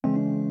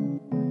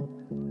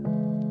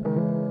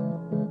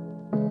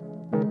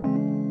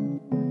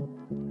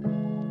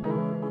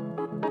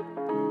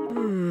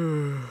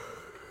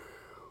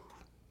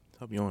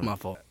Stop yawning. My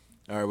fault.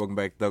 All right, welcome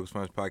back to Douglas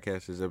Finance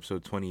Podcast. This is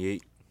episode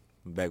 28.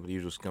 I'm back with the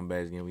usual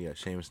scumbags again. We got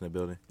Seamus in the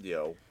building.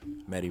 Yo.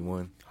 Matty1.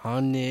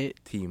 100.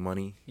 T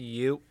Money.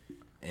 You.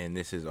 And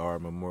this is our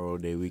Memorial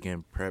Day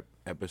weekend prep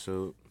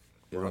episode.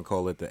 We're going to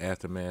call it the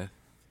Aftermath.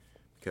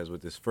 Because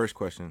with this first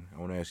question, I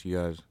want to ask you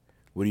guys,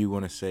 what do you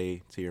want to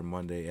say to your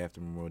Monday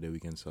after Memorial Day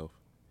weekend self?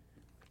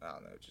 I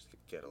don't know. Just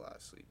get a lot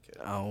of sleep, kid.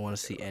 I don't want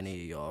to see any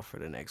of y'all for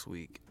the next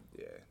week.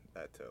 Yeah,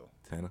 that too.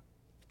 Tana?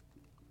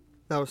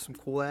 That was some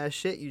cool ass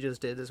shit you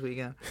just did this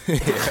weekend.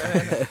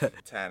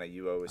 Tana,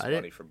 you owe us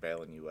money for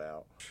bailing you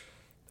out.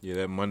 Yeah,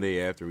 that Monday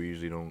after we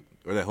usually don't,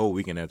 or that whole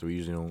weekend after we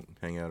usually don't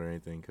hang out or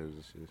anything because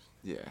it's just.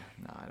 Yeah,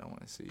 no, I don't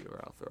want to see you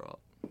or I'll throw up.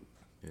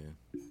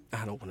 Yeah.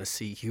 I don't want to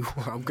see you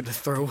or I'm going to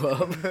throw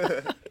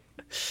up.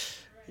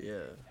 Yeah.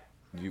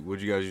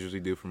 What'd you guys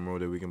usually do for Memorial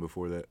Day weekend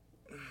before that?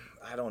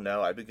 I don't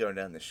know. I've been going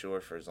down the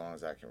shore for as long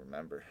as I can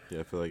remember.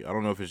 Yeah, I feel like, I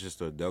don't know if it's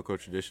just a Delco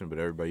tradition, but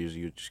everybody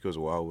usually just goes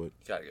to Wildwood.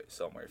 You gotta go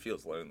somewhere. It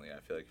feels lonely. I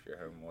feel like if you're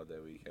home all day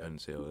weekend. I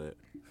didn't say all that.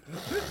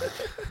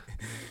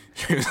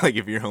 It's like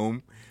if you're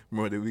home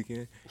Memorial Day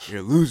weekend, you're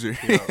a loser.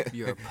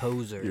 You're a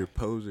poser. You're a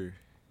poser.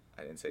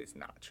 I didn't say it's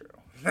not true.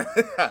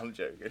 I'm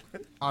joking.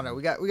 I don't know.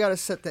 We got to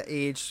set the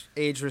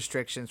age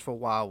restrictions for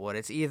Wildwood.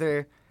 It's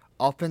either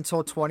up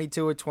until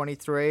 22 or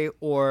 23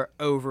 or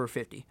over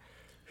 50.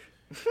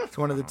 It's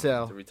one of the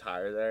To two.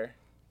 retire there.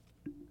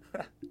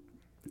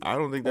 I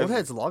don't think Old that's...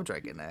 heads love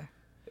drinking there.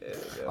 Yeah,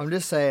 I'm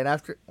just saying,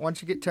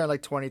 once you get turned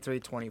like 23,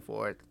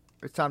 24,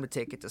 it's time to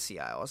take it to CI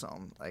or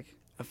something. Like,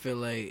 I feel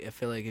like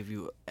if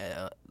you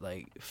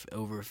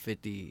over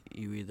 50,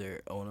 you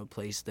either own a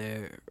place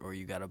there or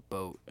you got a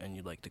boat and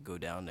you like to go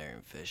down there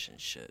and fish and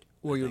shit.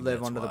 or I you think live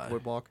that's under the why.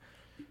 boardwalk.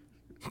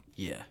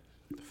 Yeah.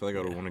 I feel like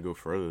I would want to go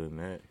further than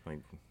that. Like,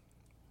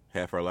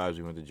 half our lives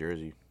we went to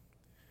Jersey.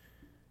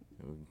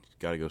 We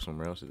got to go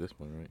somewhere else at this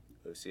point, right?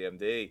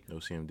 OCMD. No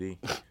CMD.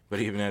 But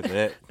even after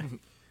that,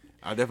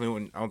 I definitely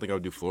wouldn't. I don't think I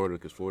would do Florida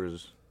because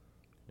Florida's,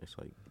 it's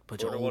like,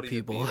 Bunch of Florida old won't even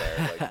people. be there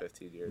in like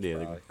 15 years. yeah,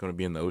 probably. they're going to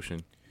be in the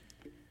ocean.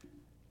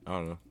 I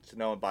don't know. So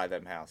no one buy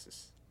them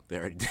houses. They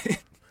already did.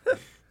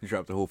 You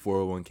dropped the whole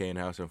 401k in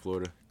house in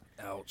Florida.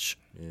 Ouch.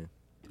 Yeah.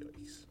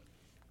 Yikes.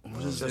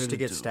 What is there Just to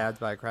get do? stabbed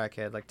by a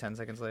crackhead like 10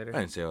 seconds I later.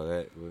 didn't say all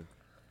that, but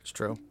It's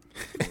true.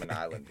 I'm an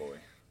island boy.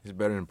 it's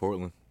better than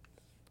Portland.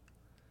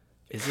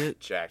 Is it?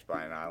 Jacked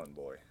by an island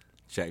boy.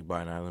 Jack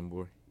by an island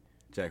boy.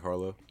 Jack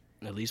Harlow.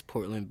 At least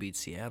Portland beat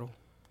Seattle.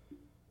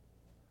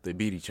 They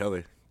beat each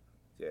other.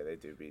 Yeah, they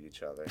do beat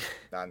each other.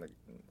 Not in a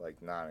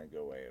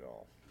good way at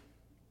all.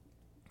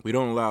 We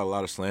don't allow a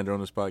lot of slander on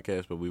this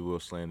podcast, but we will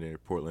slander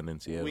Portland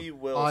and Seattle. We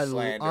will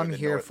slander I'm the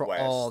here for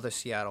Northwest. all the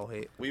Seattle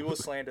hate. We will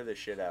slander the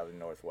shit out of the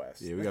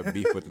Northwest. Yeah, we got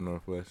beef with the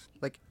Northwest.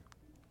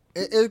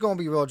 It's going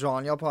to be real,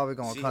 John. Y'all probably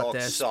going to cut Seahawks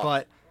this. suck.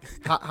 But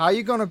how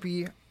you going to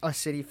be a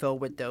city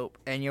filled with dope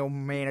and your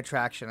main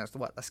attraction is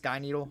what, the Sky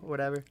Needle or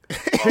whatever?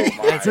 Oh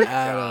my Out of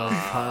God.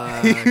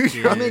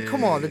 pocket. I mean,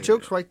 come on. The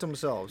jokes write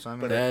themselves. I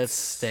mean, That's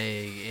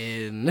staying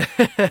in.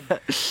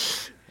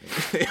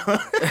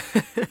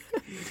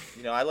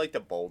 You know, I like the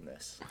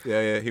boldness.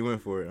 Yeah, he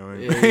went for it. I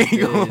mean, Yeah, he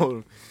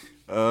did.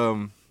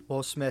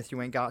 Will Smith,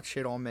 you ain't got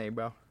shit on me,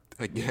 bro.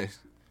 I guess.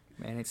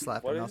 Man, ain't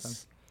slapping What nothing.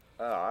 is?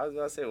 I was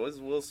gonna say, what does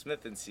Will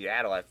Smith and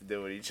Seattle have to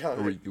do with each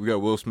other? We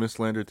got Will Smith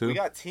slander too. We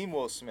got Team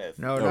Will Smith.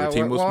 No, Oh, no,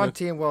 Team we're Will on Smith?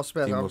 Team Will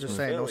Smith. Team I'm Will just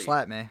Smith. saying, don't Philly.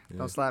 slap me. Yeah.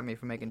 Don't slap me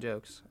for making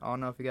jokes. I don't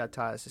know if you got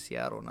ties to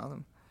Seattle or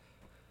nothing.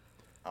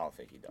 I don't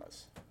think he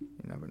does. You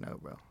never know,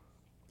 bro.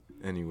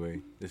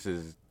 Anyway, this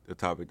is a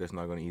topic that's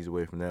not going to ease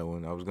away from that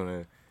one. I was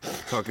going to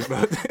talk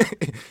about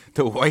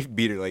the wife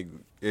beater. Like,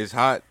 it's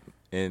hot,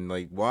 and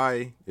like,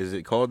 why is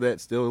it called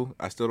that still?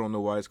 I still don't know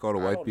why it's called a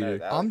I wife don't know beater.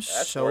 that. I'm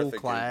That's so worth a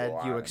glad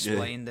Google, you honestly.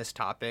 explained this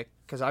topic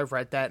because I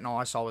read that and all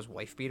I saw was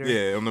wife beater.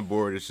 Yeah, on the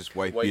board it's just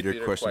wife, Wife beater,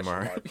 beater, question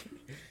mark.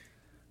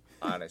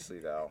 Honestly,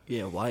 though,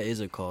 Yeah, why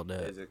is it called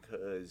that? is it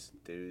because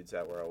dudes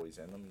that were always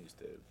in them used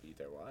to beat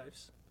their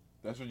wives?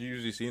 That's what you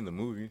usually see in the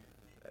movie.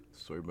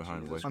 Story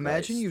behind Jesus wife.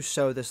 Imagine you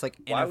sew this like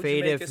Why would you make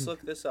innovative. us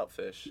look this up,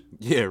 Fish?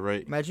 Yeah,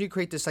 right. Imagine you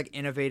create this like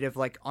innovative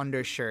like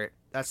undershirt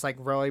that's like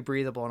really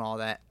breathable and all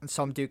that, and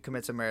some dude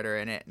commits a murder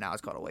in it. Now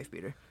it's called a wife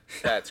beater.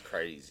 That's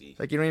crazy.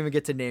 Like you don't even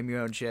get to name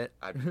your own shit.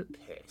 I'd be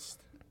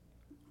pissed.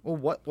 Well,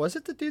 what was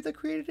it? The dude that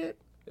created it?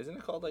 Isn't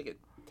it called like a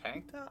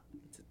tank top?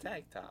 It's a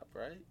tank top,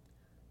 right?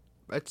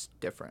 It's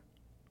different.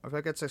 I feel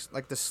like it's just,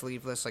 like the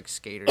sleeveless like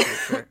skater type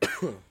shirt.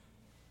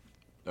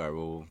 All right,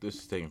 well, this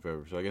is taking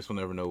forever, so I guess we'll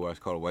never know why it's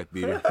called a wife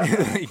beater.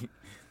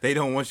 They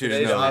don't want you to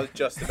I know. was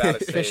just about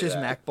to say Fish's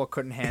that. MacBook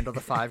couldn't handle the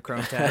 5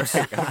 Chrome tabs.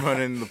 I'm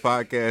running the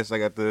podcast. I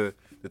got the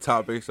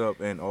topics up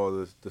and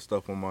all the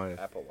stuff on my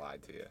Apple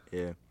lied to you.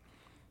 yeah.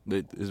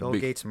 It's Bill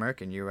big, Gates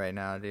murking you right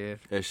now, dude.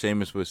 as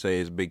Seamus would say,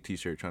 it's a big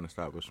T-shirt trying to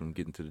stop us from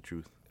getting to the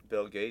truth.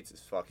 Bill Gates is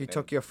fucking. He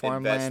took your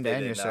farmland invested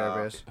and your in,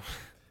 servers.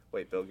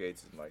 Wait, Bill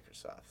Gates is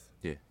Microsoft.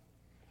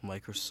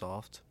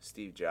 Microsoft.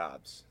 Steve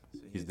Jobs. So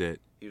He's dead.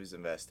 He was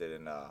invested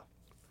in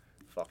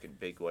fucking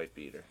big wife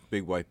beater.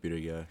 Big wife beater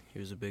guy. He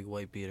was a big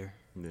white beater.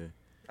 Yeah.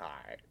 All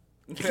right.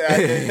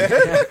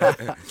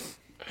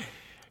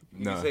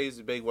 You No. can say he's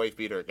a big wife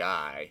beater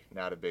guy,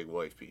 not a big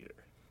wife beater.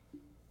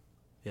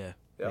 Yeah, Yep.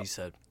 what he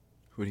said.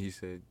 What he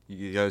said.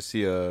 You guys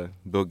see,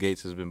 Bill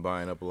Gates has been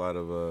buying up a lot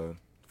of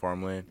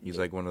farmland. He's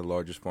like one of the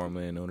largest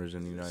farmland owners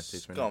in the United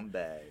States right now.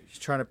 Scumbag. He's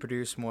trying to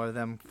produce more of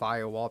them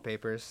fire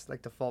wallpapers,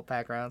 like default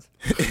backgrounds.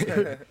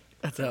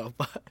 That's how.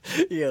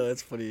 Yeah,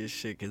 that's funny as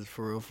shit. Cause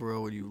for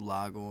real, when you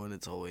log on,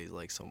 it's always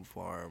like some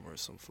farm or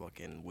some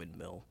fucking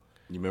windmill.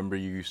 You remember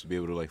you used to be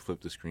able to like flip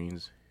the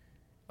screens?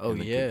 Oh in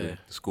the, yeah, the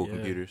school yeah.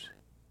 computers.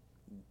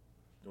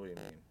 What do you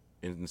mean?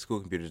 In the school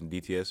computers in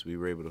DTS, we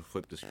were able to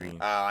flip the screen.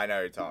 Oh, I know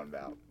what you're talking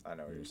about. I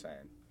know what you're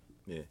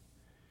saying.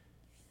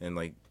 And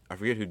like, I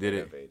forget who did it.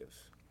 Innovative.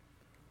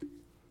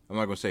 I'm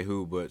not gonna say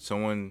who, but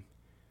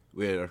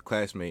we had a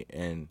classmate,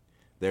 and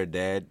their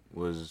dad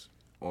was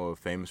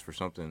famous for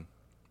something,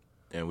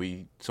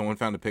 and someone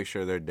found a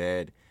picture of their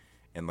dad,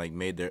 and like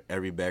made their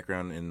every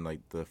background in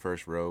like the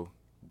first row,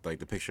 like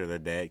the picture of their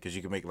dad, because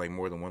you can make like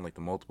more than one, like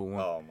the multiple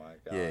one. Oh my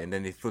god. Yeah, and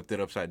then they flipped it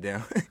upside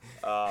down.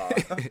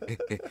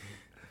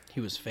 He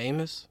was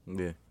famous.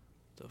 Yeah,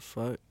 The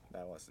fuck?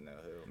 That wants to know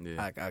who.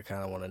 yeah, I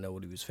kind of want to know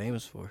what he was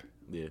famous for.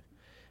 yeah.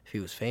 If he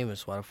was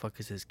famous, why the fuck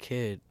is his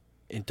kid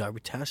in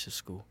Darby Township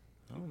School?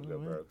 I don't know, Go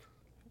man. broke.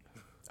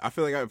 I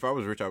feel like if I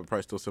was rich, I would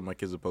probably still send my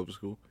kids to public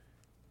school.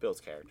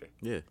 Builds character.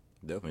 Yeah,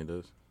 definitely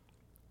does.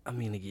 I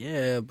mean,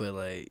 yeah, but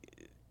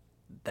like,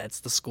 that's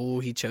the school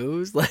he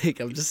chose. Like,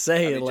 I'm just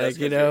saying, I mean, like, just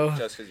you 'cause you're- know,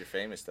 just because you're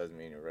famous doesn't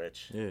mean you're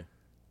rich. Yeah,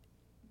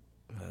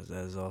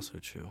 that is also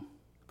true.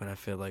 But I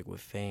feel like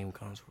with fame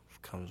comes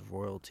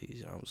royalties.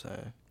 You know what I'm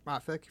saying? I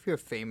feel like if you're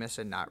famous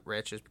and not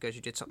rich, it's because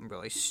you did something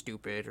really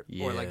stupid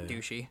or like Yeah.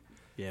 douchey.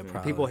 Yeah, Yeah.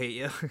 probably. People hate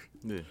you.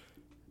 yeah.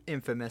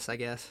 Infamous, I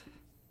guess.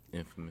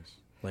 Infamous.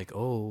 Like,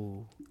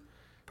 oh,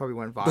 Probably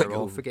went Like, viral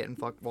oh. for getting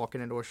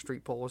walking into a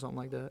street pole or something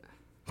like that.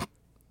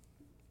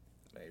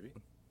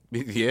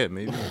 Maybe. Yeah,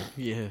 maybe.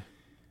 yeah.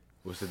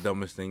 What's the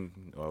dumbest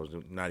thing? Or was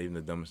it not even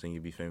the dumbest thing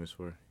you'd be famous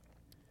for?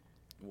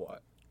 What?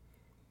 What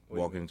do you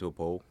Walking mean? into a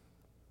pole.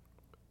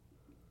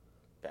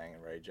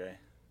 Banging Ray J.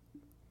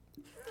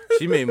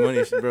 She made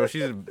money, bro.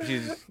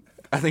 She's.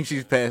 I think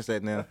she's past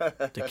that now.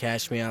 The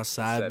Cash Me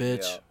Outside Set me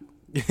bitch. up.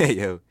 Yeah,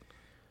 yo.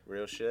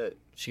 Real shit.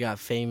 She got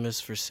famous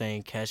for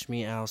saying "Catch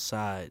Me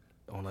Outside"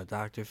 on a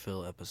Dr.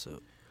 Phil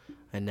episode,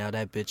 and now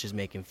that bitch is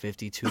making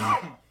 $52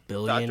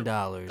 billion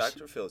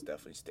Dr. Phil's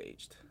definitely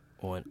staged.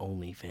 on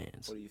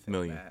OnlyFans. What do you think,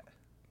 Million. Matt?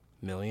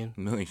 Million?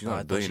 Million. She's Oh, not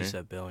I a thought she billionaire.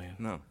 said billion.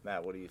 No.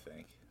 Matt, what do you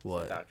think?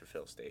 What? Dr.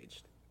 Phil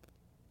staged.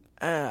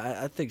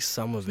 I think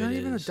some of He's not it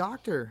even a is.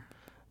 doctor.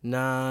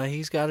 Nah,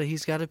 he's got a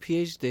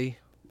PhD.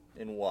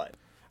 In what?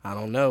 I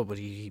don't know, but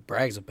he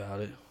brags about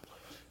it.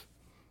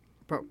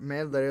 Bro,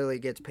 man literally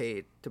gets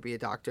paid to be a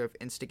doctor of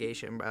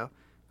instigation, bro.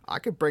 I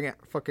could bring a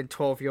fucking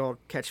 12-year-old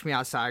catch me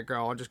outside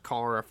girl and just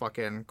call her a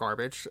fucking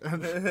garbage.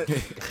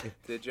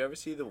 Did you ever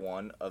see the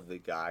one of the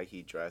guy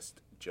he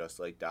dressed just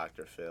like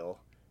Dr. Phil?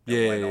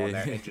 Yeah, Went yeah, on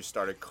there yeah. and just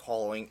started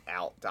calling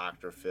out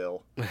Dr.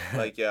 Phil.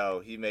 Like, yo,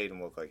 he made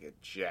him look like a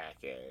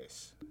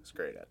jackass. It's a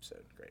great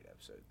episode. Great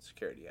episode.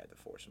 Security had to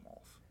force him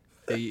off.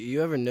 Hey,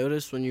 you ever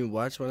notice when you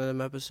watch one of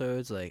them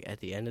episodes, like at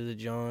the end of the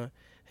John,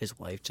 his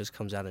wife just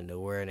comes out of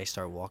nowhere and they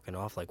start walking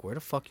off? Like, where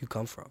the fuck you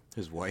come from?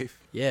 His wife.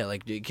 Yeah,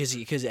 like because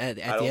at I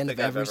the don't end think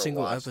of I've every ever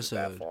single watched it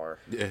that episode, far.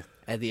 Yeah.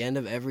 at the end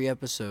of every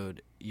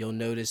episode, you'll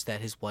notice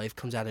that his wife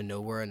comes out of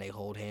nowhere and they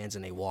hold hands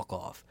and they walk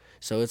off.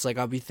 So it's like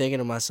I'll be thinking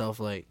to myself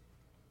like,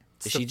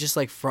 is she just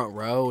like front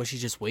row and she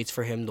just waits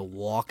for him to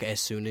walk as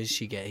soon as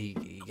he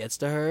gets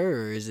to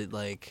her, or is it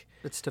like?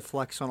 It's to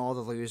flex on all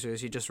the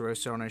losers. He just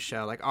roasted on his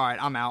show. Like, all right,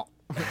 I'm out.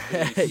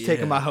 Yeah.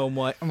 Taking my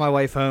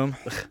wife home.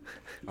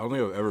 I don't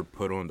think I've ever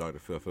put on Dr.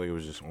 Phil. I feel like it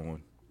was just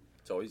on.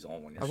 It's always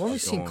on when you're I've only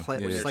sick. seen on.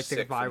 clips, Yeah. like the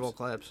Sick from- viral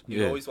clips. You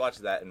Yeah. always watch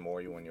that and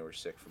more when you were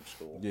sick from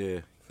school.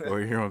 Yeah.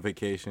 Or you're on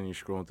vacation, you're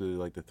scrolling through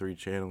like the 3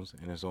 channels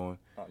and it's on.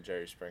 On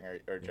Jerry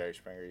Springer,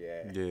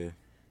 yeah. Yeah.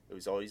 It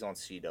was always on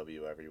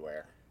CW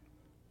everywhere.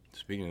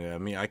 Speaking of that, I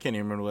mean, I can't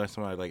even remember the last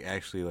time I like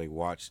actually like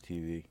watched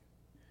TV.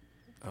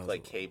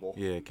 Like cable.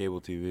 Yeah, cable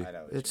TV. I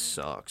know. It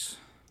sucks.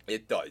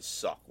 It does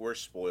suck. We're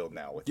spoiled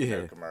now with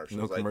Yeah, no commercials.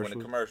 no Like when commercials.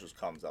 the commercials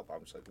comes up,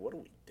 I'm just like, what are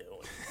we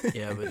doing?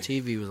 Yeah, but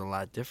TV was a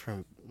lot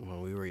different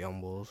when we were young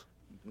bulls.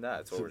 Nah,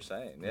 that's what we're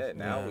saying. Yeah,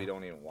 now Yeah. we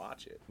don't even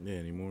watch it. Yeah,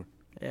 anymore.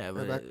 Yeah,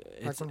 Bro, but back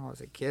it's when I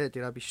was a kid,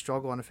 dude, I'd be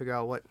struggling to figure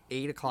out what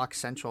 8 o'clock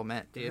Central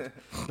meant, dude.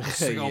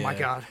 Just like, oh my Yeah.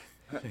 god.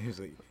 He was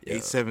like Yeah.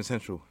 8-7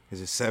 Central.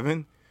 Is it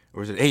 7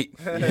 or is it 8?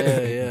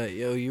 yeah.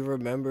 Yo, you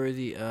remember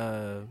the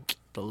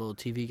little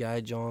TV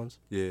guide Johns?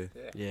 Yeah.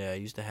 Yeah, I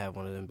used to have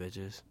one of them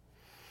bitches.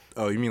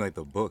 Oh, you mean like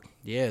the book?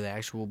 Yeah, the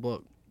actual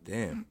book.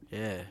 Damn.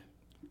 Yeah.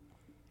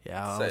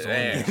 Yeah, I Say, was on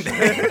 "Damn."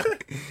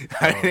 that.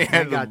 I didn't I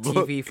have the got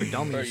book. TV for Bro, you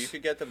dummies.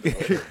 could get them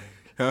delivered.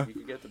 Huh? You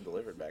could get them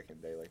delivered back in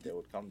the day. Like, they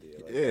would come to you.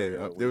 Like, Yeah, every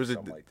other there week, was a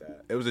something like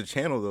that. It was a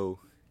channel though.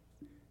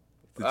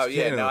 The Oh,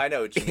 yeah, channel. no, I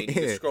know what you mean. You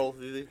Yeah. can scroll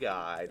through the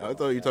guide. I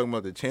thought you were talking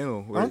about the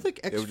channel. I where don't think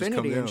it would just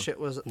come Xfinity down. and shit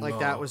was like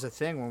that No. was a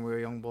thing when we were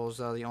young bulls.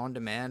 The on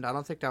demand. I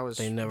don't think that was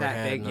They never that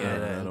had big none yet.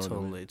 of that I don't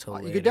until know. until You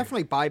later. could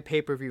definitely buy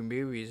pay-per-view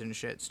movies and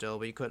shit still,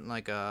 but you couldn't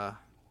like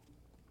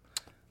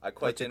I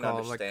quite What's it didn't called?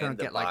 Like, understand couldn't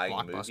the get, like, buying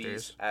Blockbusters.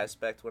 movies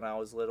aspect when I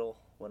was little,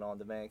 when On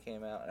Demand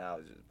came out, and I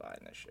was just buying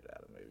the shit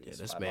out of movies.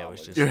 Yeah, this My man mom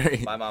was just-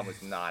 Right. My mom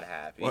was not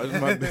happy. Why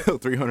is my bill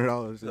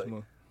 $300 this Like,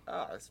 month?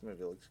 Oh, this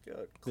movie looks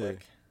good. Click.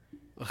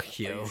 Are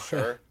Yo, you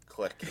sure?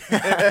 Click.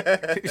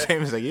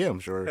 Seamus like, yeah, I'm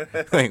sure.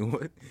 Like,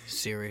 what?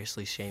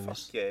 seriously,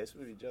 Seamus. Yeah, this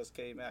movie just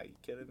came out. You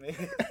kidding me?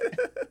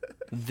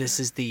 This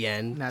is the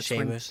end, That's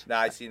when- Seamus. No,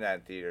 I seen that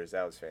in theaters.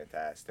 That was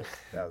fantastic.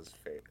 That was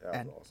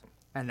And- awesome.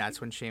 And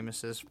that's when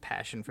Seamus's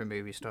passion for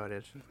movies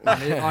started.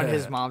 On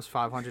his mom's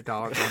 $500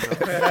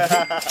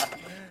 bundle.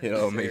 It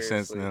all makes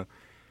sense Seriously. now.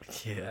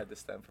 It Yeah. had to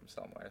stem from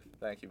somewhere.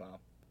 Thank you, Mom.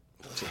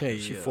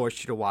 She Yeah.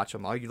 forced you to watch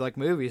them. Oh, you like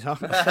movies, huh?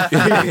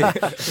 You're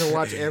gonna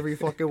watch every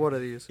fucking one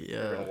of these. We're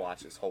Yeah. gonna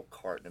watch this whole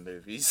carton of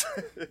movies.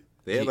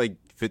 They had like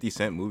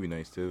 50-cent movie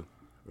nights too.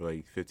 Or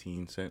like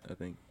 15 cent, I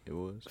think it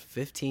was.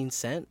 15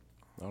 cent?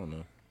 I don't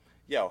know.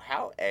 Yo,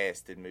 how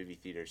ass did movie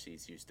theater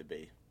seats used to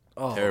be?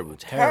 Oh, Terrible.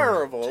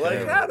 Terrible. Like,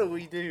 Terrible. how do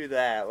we do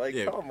that? Like,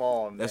 Yeah, come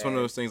on, That's man. one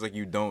of those things like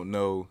you don't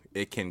know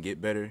it can get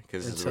better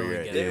because it's Until where it you're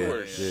at. gets They Yeah,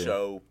 were yeah,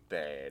 so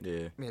bad.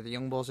 yeah. Yeah, the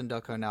young bulls in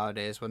Ducko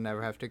nowadays will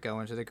never have to go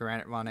into the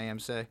Granite Run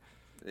AMC.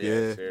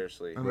 Yeah.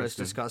 Seriously. The most Rest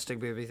in- disgusting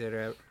movie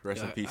theater out.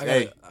 Rest in Yeah, peace. I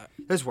Hey, gotta-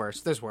 There's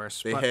worse. There's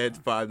worse. they but had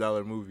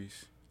 $5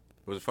 movies.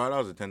 Was it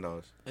 $5 or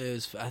 $10?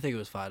 I think it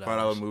was $5.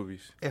 $5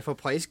 movies. if a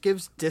place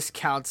gives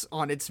discounts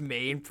on its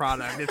main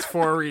product, it's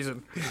for a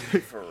reason.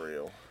 For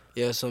real.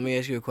 Yeah, so let me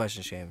ask you a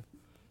question, Shane.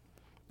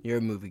 You're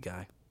a movie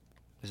guy.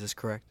 Is this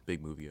correct? Big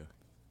movie, yeah.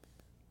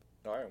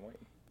 All right, I'm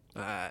waiting.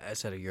 I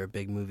said you're a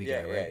big movie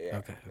Yeah, guy, yeah, right? yeah.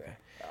 Okay, okay.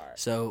 All right.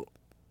 So,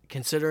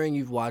 considering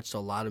you've watched a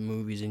lot of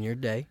movies in your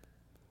day,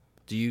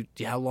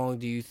 how long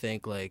do you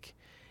think, like,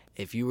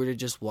 if you were to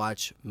just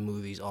watch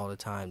movies all the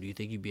time, do you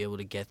think you'd be able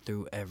to get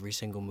through every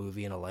single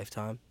movie in a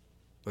lifetime?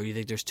 Or do you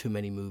think there's too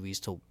many movies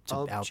to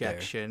out there?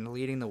 Objection.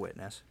 Leading the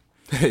witness.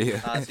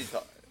 yeah. Honestly,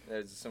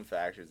 there's some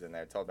factors in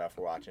there. Talk about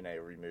for watching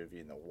every movie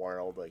in the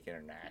world, like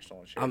international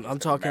and shit. I'm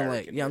just talking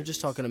American I'm just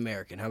movies. talking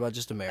American. How about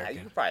just Yeah, you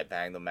American? could probably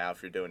bang them out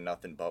if you're doing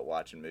nothing but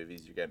watching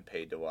movies. You're getting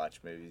paid to watch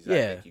movies. Yeah. I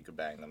think you could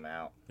bang them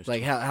out.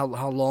 Like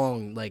how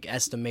long, like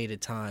estimated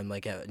time,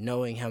 like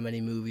knowing how many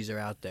movies are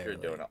out If there. you're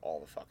like- doing it all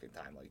the fucking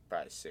time, like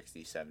probably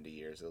 60, 70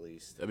 years at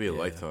least. That'd be a Yeah.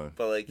 lifetime.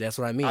 But like, That's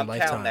what I mean, I'm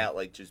lifetime. counting out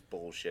like just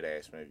bullshit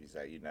ass movies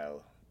that you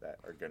know that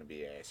are gonna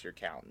be ass. You're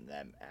counting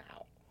them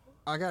out.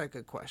 I got a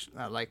good question.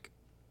 Like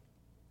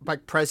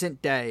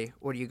present day,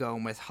 what are you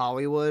going with?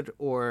 Hollywood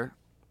or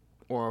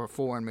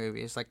foreign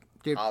movies? Like,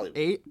 dude,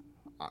 Hollywood.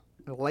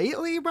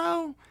 lately,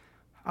 bro,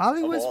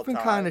 Hollywood's all been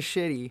time. kind of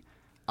shitty.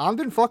 I've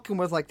been fucking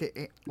with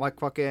like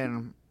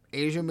fucking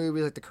Asian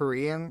movies, like the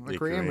Korean. The The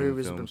Korean Korean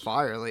movies have been films.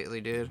 fire lately,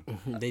 dude.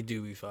 They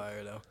do be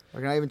fire though.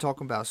 We're not even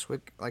talking about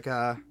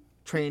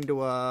Train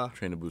to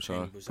Train to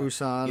Busan.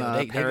 Busan, Yo,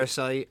 they-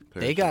 Parasite.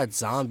 They got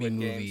zombie Squid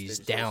Games, movies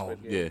did you say down.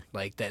 Squid Games? Yeah.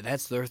 Like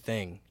that's their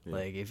thing. Yeah.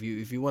 Like if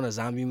you want a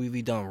zombie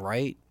movie done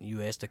right,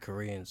 you ask the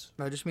Koreans.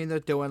 I just mean they're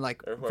doing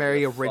like Or whoever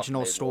very the fuck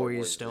original made World War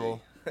stories Z.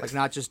 still, like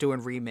not just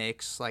doing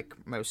remakes like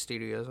most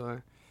studios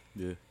are.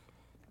 Yeah.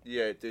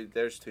 Yeah, dude,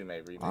 there's too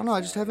many remakes. I don't know. I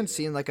just now, haven't dude.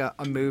 seen like a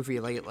movie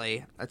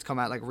lately that's come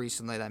out like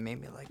recently that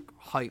made me like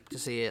hyped to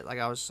see it. Like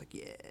I was just like,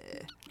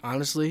 yeah.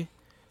 Honestly,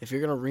 if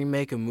you're gonna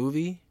remake a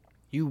movie,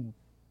 you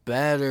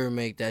better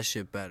make that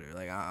shit better.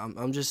 Like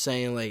I'm just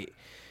saying, like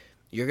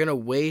you're gonna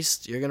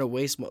waste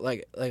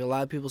like a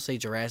lot of people say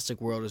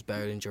Jurassic World is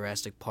better than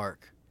Jurassic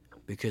Park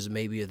because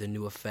maybe of the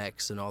new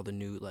effects and all the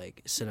new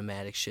like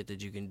cinematic shit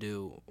that you can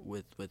do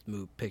with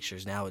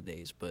pictures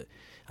nowadays. But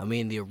I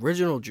mean, the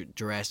original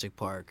Jurassic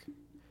Park,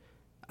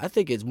 I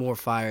think it's more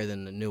fire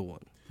than the new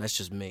one. That's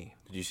just me.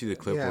 Did you see the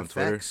clip Yeah, on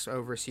Twitter? effects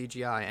over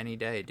CGI any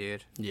day,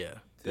 dude. Yeah.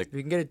 If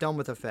you can get it done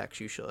with effects,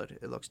 you should.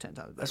 It looks 10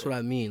 times better. That's what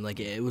I mean. Like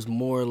it was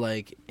more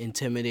like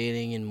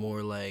intimidating and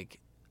more like,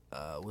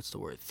 what's the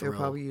word? They're Thrill.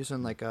 probably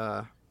using like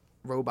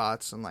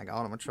robots and like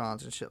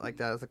automatrons and shit like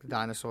that. It's like the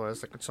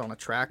dinosaurs, like it's on a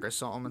track or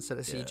something instead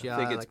of Yeah. CGI. I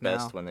think it's like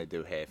best now. when they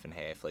do half and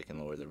half, like in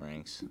Lord of the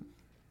Rings.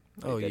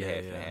 Oh They yeah,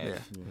 did yeah. half and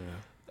half.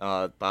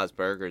 Yeah. Bob's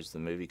Burgers, the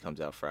movie comes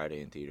out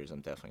Friday in theaters.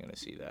 I'm definitely gonna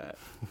see that.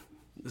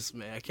 This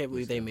man, I can't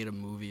believe they made a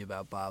movie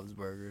about Bob's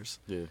Burgers.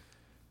 Yeah.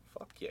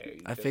 Fuck yeah.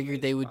 you I just figured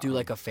made they would do fun.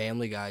 like a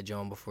Family Guy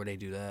Joan before they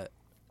do that.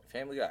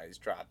 Family Guy's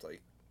dropped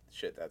like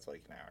shit that's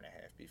like an hour and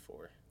a half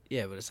before.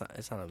 Yeah, but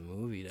it's not a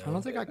movie though. I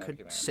don't think Yeah, I that could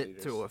came out in sit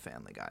theaters. through a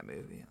Family Guy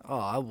movie. Oh,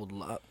 I would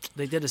love.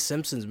 They did a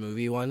Simpsons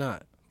movie. Why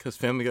not? Because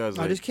Family Guy's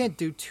I like, just can't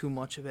do too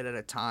much of it at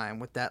a time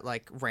with that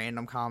like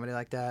random comedy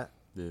like that.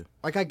 yeah.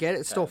 Like I get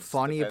it, it's still Depends-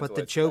 funny, depends but what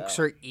the it's jokes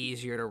about. are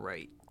easier to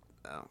write.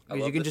 Because love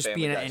you can the just be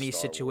Family in Guy any Star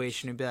Wars.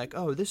 situation and be like,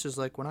 "Oh, this is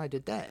like when I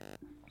did that."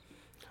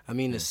 I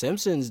mean, The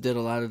Simpsons did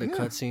a lot of the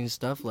cutscene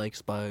stuff, like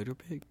Spider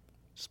Pig.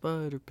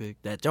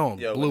 That Joan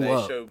Yo, when blew they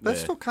up. showed That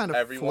Yeah. still kind of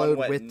Everyone flowed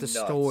went with the nuts.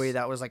 story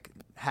that was like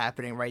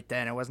happening right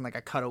then. It wasn't like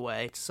a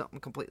cutaway to something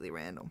completely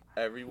random.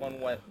 everyone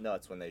went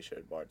nuts when they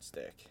showed Bart's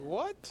dick.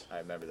 What? I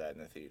remember that in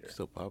the theater.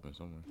 Still popping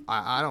somewhere.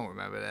 I don't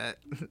remember that.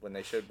 When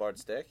they showed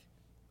Bart's dick,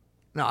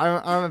 No, I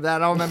don't remember that.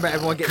 I don't remember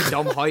everyone getting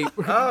dumb hype.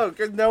 Oh,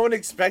 because no one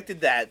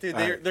expected that, dude.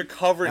 They're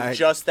covering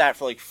just that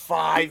for like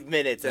 5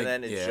 minutes, and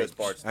then it's just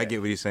Bart. I get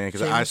what he's saying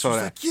because James I saw was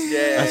that. like,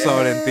 yeah. I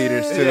saw it in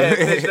theaters too.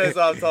 Yeah, that's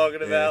what I'm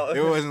talking about.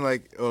 It wasn't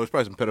like it's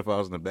probably some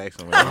pedophiles in the back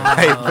somewhere.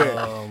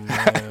 Oh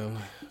man.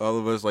 All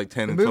of us like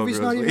 10 and The 12 movie's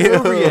year olds. not even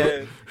over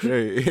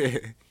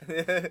yet.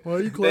 Yeah. Why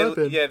are you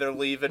clapping? They're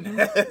leaving.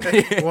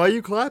 Why are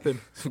you clapping?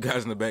 Some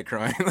guys in the back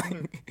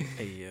crying.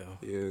 Hey yo.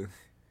 Yeah.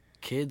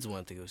 Kids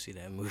went to go see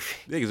that movie.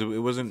 Yeah, because it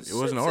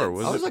wasn't R,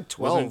 was I it? was like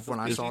 12 Wasn't- when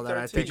I it's saw that,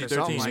 I think, or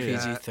something like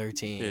PG-13, that.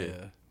 PG-13. Yeah. Yeah.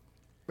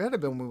 It had to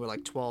been when we were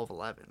like 12,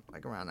 11,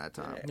 like around that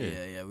time.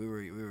 Yeah. We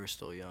were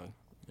still young.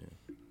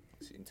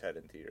 Seen Ted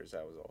in theaters.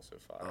 That was also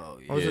fire. Oh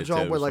yeah. What was Yeah, the joint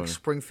Ted where was like funny.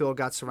 Springfield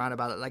got surrounded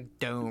by that like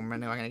dome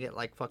and they were gonna get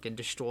like fucking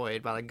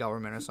destroyed by the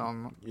government or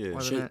something? Yeah.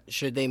 Wasn't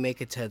Should they make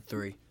a Ted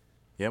 3,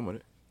 Yeah, I'm with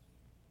it.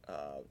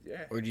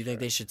 Yeah. or do you think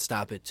they should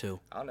stop it too?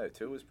 I don't know.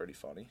 2 was pretty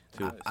funny.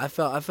 I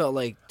felt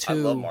like 2. I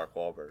love Mark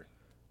Wahlberg.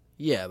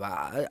 Yeah, but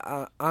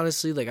I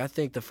honestly like I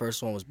think the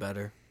first one was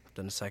better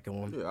than the second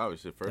one. Yeah,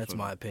 obviously the first That's one.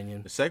 my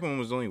opinion. The second one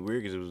was only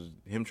weird because it was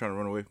him trying to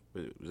run away.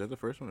 Was that the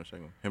first one or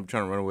second one? Him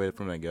trying to run away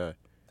from that guy.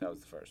 That was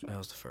the first one. That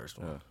was the first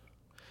one.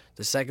 Oh.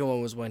 The second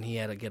one was when he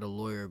had to get a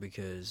lawyer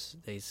because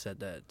they said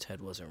that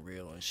Ted wasn't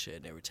real and shit.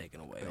 And they were taking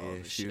away all Yeah,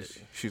 his she shit. was.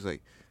 She was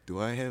like, "Do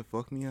I have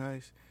fuck me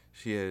eyes?"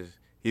 She has.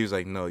 He was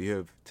like, "No, you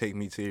have take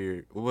me to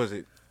your. What was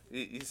it?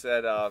 He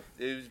said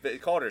he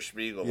called her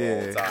Spiegel the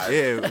Yeah, whole time.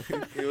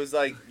 yeah, He was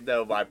like,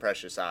 "No, my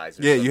precious eyes."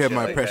 or yeah. some You have shit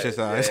my like precious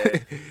that. eyes."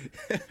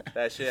 Yeah.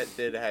 That shit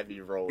did have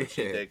you roll.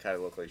 She Yeah. did kind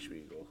of look like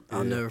Spiegel.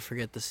 I'll never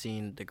forget the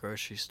scene at the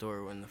grocery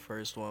store when the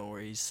first one where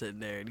he's sitting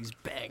there and he's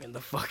banging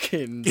the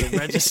fucking the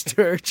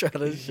register trying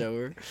to show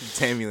her.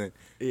 Tamulin,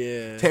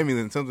 Yeah.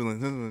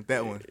 something like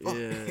that one. Fuck.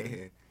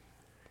 Yeah.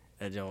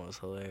 That joint was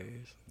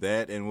hilarious.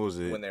 That and what was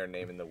it? When they were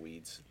naming the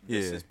weeds,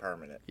 this Yeah. is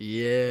permanent.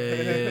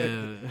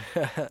 Yeah.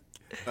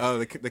 Oh,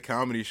 the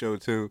comedy show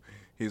too.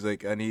 He's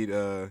like, I need.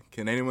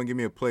 Can anyone give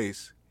me a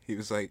place? He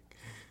was like,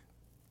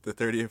 the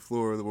 30th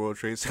floor of the World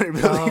Trade Center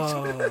building.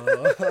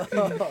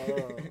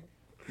 Oh.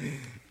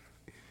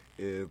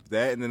 Yeah,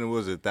 that and then it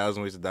was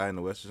 1,000 Ways to Die in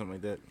the West or something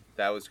like that.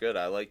 That was good.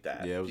 I like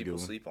that. Yeah, it was a People good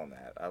one. sleep on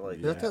that. I like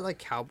Is that. that like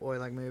cowboy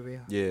like movie?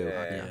 Yeah,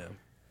 Yeah. Yeah.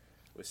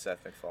 With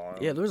Seth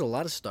MacFarlane. Yeah, there was a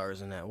lot of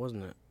stars in that,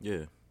 wasn't it?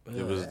 yeah.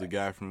 It was the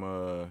guy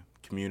from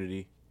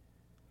Community.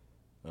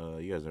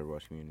 You guys never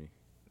watched Community?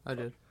 I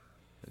did.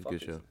 It's a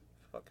good show.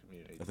 Fuck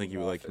Community. I think you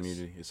would like Office.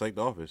 Community. It's like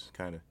The Office,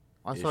 kind of.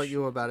 I thought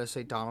you were about to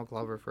say Donald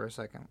Glover for a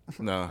second.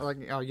 No, Like,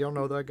 oh, you don't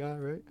know that guy,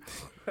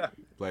 right?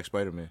 Black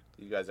Spider-Man.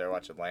 You guys ever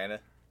watch Atlanta?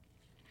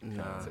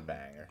 Nah. It's a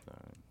banger.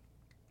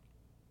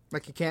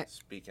 Like you can't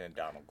Speaking of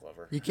Donald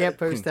Glover. you can't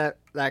post that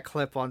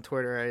clip on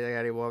Twitter or anything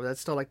anymore. But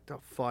that's still like the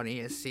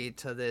funniest scene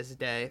to this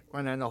day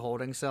when they're in the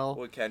holding cell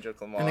With Kendrick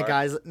Lamar. and the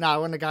guy's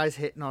when the guy's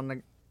hitting on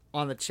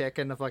the chick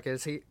and the fucking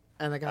seat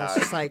and the guy's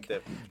just like, I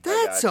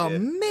that's got a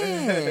you."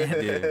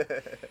 man. Yeah,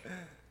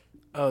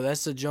 Oh,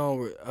 that's the joint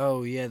where.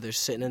 Oh yeah, they're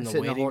sitting in the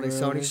Sitting in waiting holding room.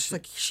 cell and and he's just shit.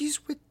 like,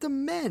 she's with the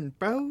men,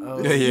 bro. Oh,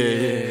 yeah,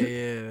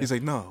 yeah. He's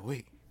like, no,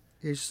 wait.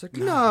 He's just like,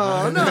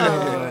 no,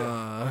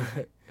 no.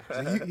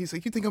 He's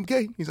like, you think I'm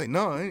gay? He's like,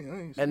 no, I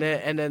ain't. and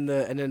then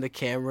the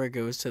camera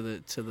goes to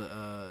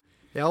the.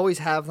 They always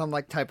have them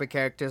like type of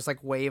characters like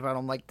wave at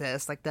them like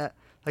this, like that,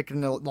 like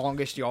in the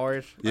longest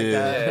yard. Like Yeah.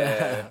 that.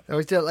 Yeah. They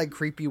always did like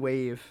creepy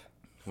wave.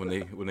 When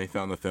they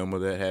found the film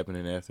of that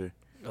happening after.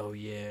 Oh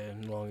yeah,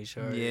 long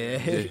short. Yeah.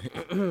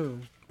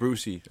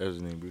 Brucey, that was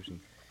his name,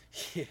 Brucey.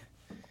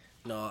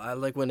 No, I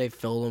like when they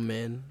fill him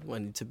in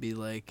when to be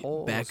like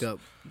Pause.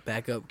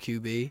 backup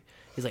QB.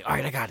 He's like, all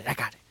right, I got it. And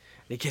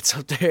he gets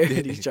up there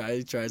and he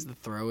tries to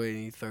throw it and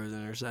he throws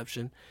an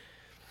interception.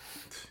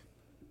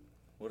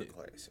 What a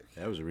classic.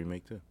 That was a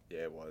remake too.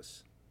 Yeah, it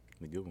was.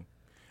 The good one.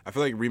 I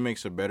feel like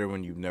remakes are better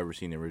when you've never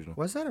seen the original.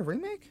 Was that a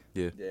remake?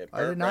 Yeah. Yeah,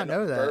 I did not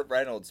know that. Burt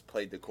Reynolds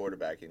played the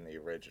quarterback in the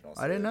original.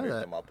 So I didn't they know moved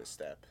that. him up a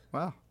step.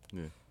 Wow.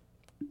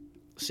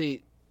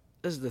 See,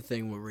 this is the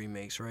thing with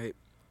remakes, right?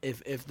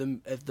 If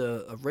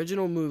the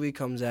original movie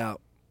comes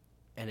out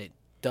and it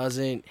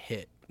doesn't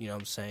hit, you know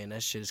what I'm saying?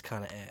 That shit is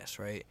kind of ass,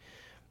 right?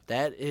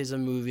 That is a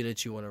movie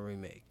that you want to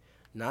remake.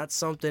 Not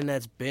something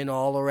that's been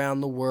all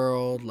around the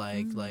world,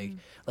 like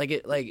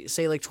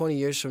say 20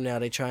 years from now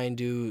they try and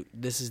do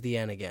This Is the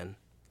End again,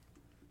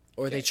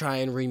 or they try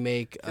and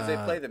remake. Because they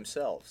play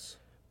themselves.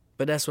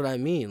 But that's what I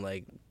mean.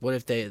 Like, what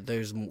if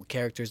there's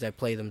characters that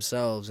play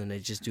themselves and they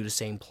just do the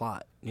same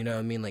plot? You know what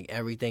I mean? Like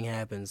everything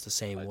happens the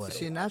same way.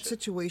 See, in that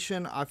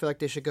situation, I feel like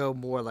they should go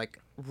more like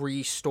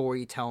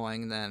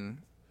re-storytelling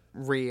than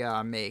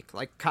remake.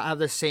 Like, have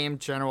the same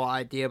general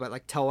idea, but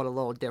like tell it a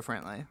little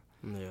differently.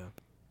 Yeah.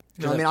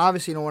 You know what I mean,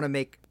 obviously, you don't want to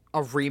make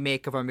a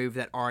remake of a movie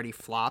that already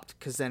flopped,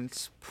 because then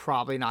it's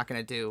probably not going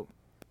to do.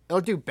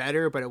 It'll do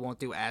better, but it won't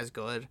do as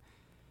good.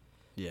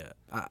 Yeah,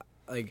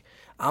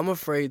 I'm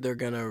afraid they're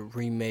gonna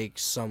remake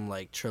some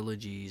like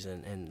trilogies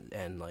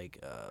and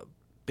like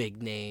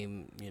big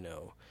name, you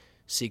know,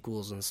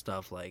 sequels and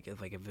stuff. Like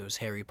if it was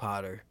Harry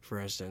Potter, for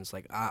instance,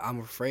 like I'm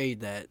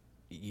afraid that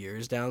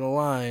years down the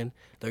line,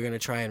 they're gonna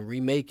try and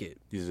remake it.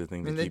 These are the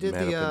things I mean, that they keep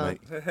did me up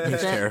the, at night.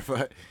 He's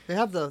terrified. They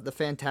have the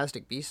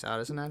Fantastic Beasts out,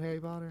 isn't that Harry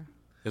Potter?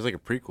 It's like a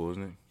prequel,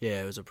 isn't it?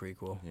 Yeah, it was a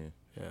prequel. Yeah.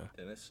 Yeah,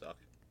 Didn't it suck?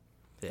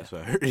 yeah, That's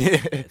what I heard.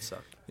 Yeah. it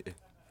sucked.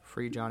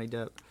 Free Johnny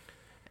Depp.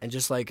 And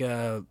just like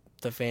the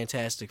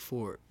Fantastic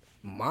Four,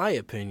 my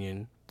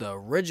opinion, the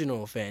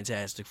original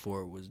Fantastic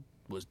Four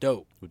was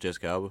dope. With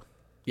Jessica Alba.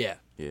 Yeah,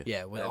 Yeah.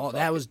 yeah, And all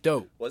that was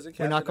dope. Was it We're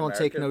Captain not going to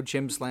take America? no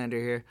Jim slander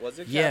here. Was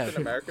it Yeah.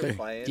 Captain America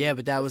playing? Yeah,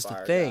 but that was the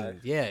fire thing. guy?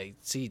 Yeah,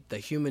 see, the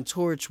Human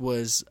Torch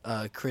was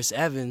Chris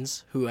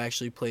Evans, who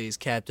actually plays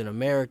Captain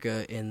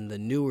America in the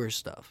newer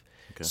stuff.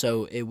 Okay.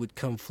 So it would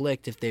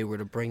conflict if they were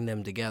to bring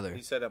them together.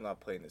 He said, "I'm not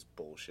playing this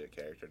bullshit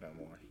character no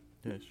more."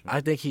 Yeah, sure.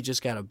 I think he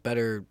just got a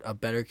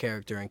better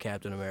character in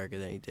Captain America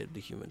than he did the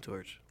Human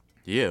Torch.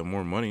 Yeah,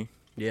 more money.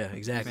 Yeah,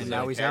 exactly. And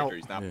now he's out.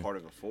 He's not Yeah. part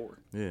of a four.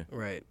 Yeah.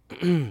 Right.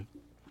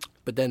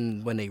 But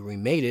then when they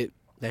remade it,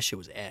 that shit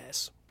was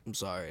ass. I'm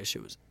sorry, that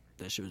shit was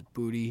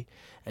booty.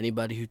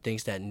 Anybody who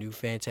thinks that new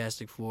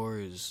Fantastic Four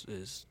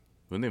is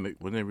When they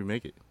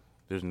remake it,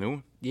 there's a new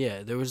one.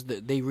 yeah,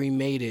 they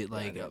remade it I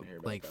like didn't hear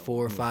about like that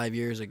 4 or 5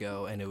 years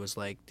ago, and it was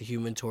like the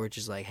Human Torch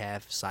is like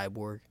half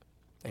cyborg,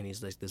 and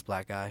he's like this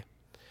black guy.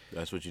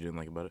 That's what you didn't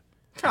like about it.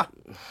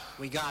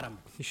 We got him.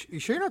 You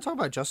sure you're not talking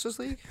about Justice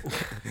League?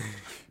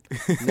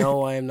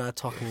 No, I am not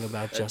talking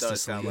about That does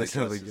Justice sound League. like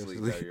Sounds like Justice League.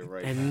 Justice Though, you're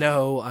right. And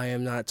no, I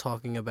am not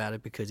talking about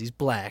it because he's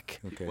black.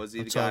 Okay. Was he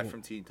I'm the guy talking-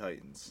 from Teen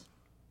Titans?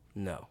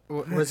 No,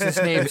 Was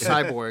his name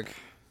Cyborg?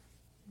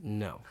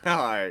 no. All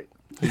right.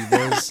 He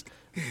was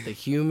the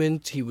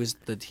human.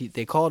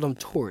 They called him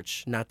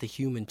Torch, not the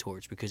Human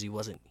Torch, because he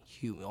wasn't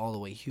human, all the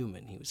way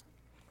human. He was.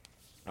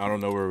 I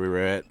don't know where we were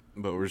at,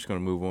 but we're just gonna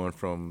move on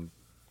from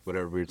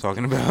whatever we were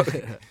talking about.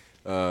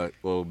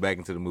 Well, back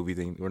into the movie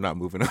thing. We're not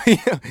moving on.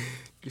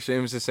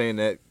 Seamus is saying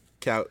that.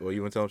 Well,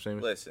 you want to tell him,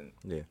 Seamus? Listen,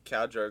 Yeah.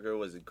 Khal Drogo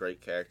was a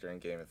great character in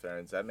Game of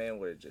Thrones. That man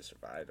would have just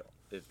survived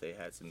if they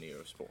had some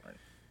Neosporin.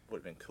 Would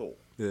have been cool.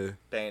 Yeah.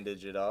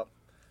 Bandage it up.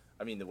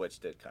 I mean, the witch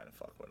did kind of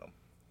fuck with him.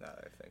 Now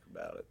that I think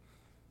about it,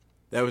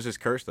 That was his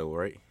curse, though,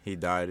 right? He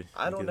died.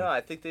 I don't know.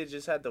 I think they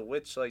just had the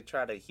witch like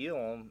try to heal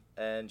him,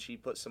 and she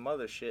put some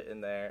other shit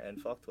in there and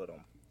fucked with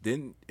him.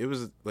 Didn't it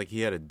was like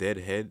he had a dead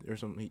head or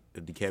something?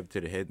 A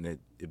decapitated head, and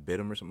it bit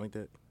him or something like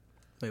that.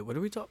 Wait, what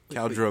are we talking?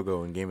 Khal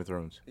Drogo in Game of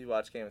Thrones. You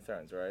watch Game of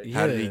Thrones, right? Yeah.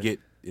 How did he get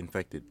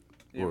infected?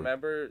 You Or-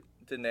 remember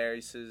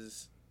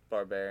Daenerys's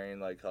barbarian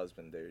like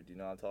husband, dude? You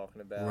know what I'm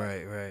talking about?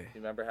 Right, right,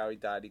 You remember how he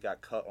died? He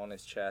got cut on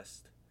his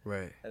chest,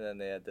 right, and then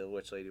they had the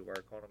witch lady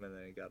work on him, and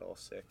then he got all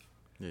sick.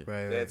 right, They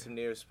had right. some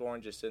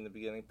Neosporin just in the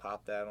beginning,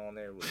 popped that on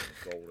there, was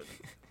golden.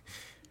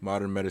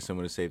 Modern medicine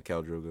would have saved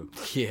Khal Drogo.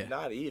 Yeah,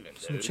 Not even,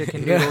 Some dude.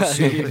 chicken noodle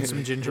soup and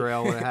some ginger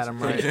ale would have had him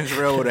right.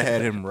 Israel would have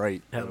had him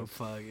right. how to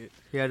fuck it.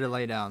 He had to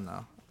lay down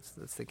though.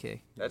 That's the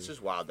key. That's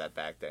just wild that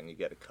back then you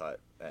get a cut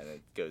and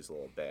it goes a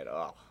little bad.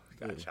 Oh,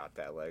 gotta chop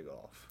that leg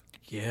off.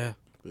 Yeah,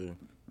 Yeah.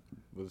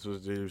 That's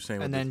what they were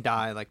saying. And with then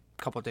die like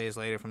a couple days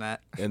later from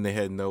that. and they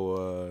had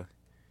no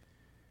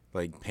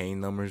like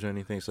pain numbers or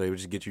anything, so they would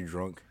just get you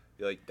drunk.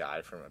 You like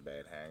died from a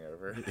bad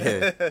hangover.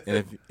 Yeah.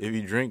 And if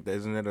you drink,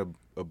 isn't that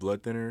a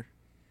blood thinner?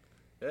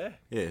 Yeah.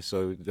 Yeah.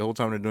 So the whole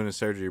time they're doing the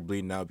surgery, you're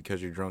bleeding out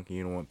because you're drunk and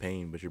you don't want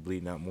pain, but you're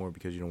bleeding out more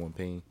because you don't want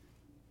pain.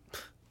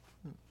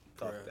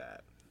 Fuck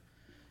that.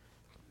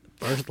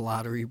 birth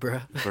lottery,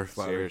 bruh. Birth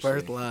lottery. Seriously.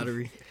 Birth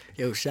lottery.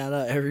 Yo, shout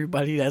out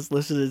everybody that's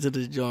listening to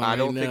this joint I right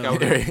don't now.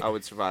 think I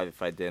would survive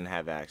if I didn't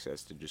have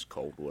access to just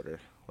cold water,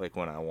 like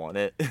when I want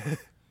it.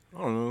 I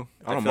don't know.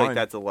 I I don't feel like mind.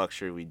 that's a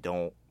luxury we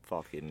don't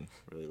fucking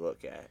really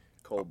look at.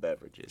 Cold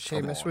beverages.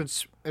 Come Seamus on.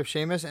 would, if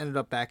Seamus ended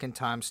up back in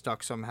time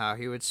stuck somehow,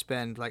 he would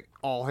spend like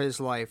all his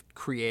life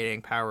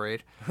creating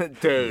Powerade. Dude,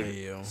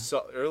 Damn.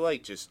 so or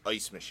like just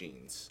ice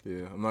machines.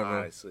 Yeah, I'm not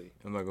Honestly,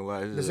 gonna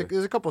lie. This There's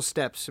is a couple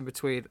steps in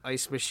between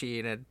ice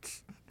machine and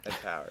and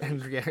power.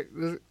 yeah.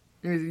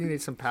 You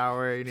need some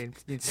power. You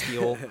need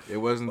steel. it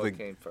wasn't What the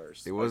came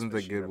first? it ice wasn't the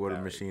machine good or water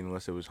Powerade? machine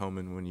unless it was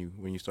humming when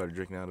you started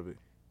drinking out of it.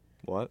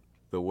 What?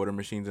 The water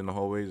machines in the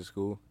hallways of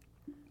school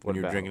when What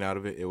you were about? drinking out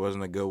of it, it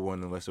wasn't a good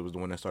one unless it was the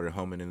one that started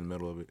humming in the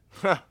middle of it.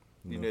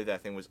 You knew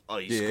that thing was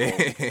ice cold.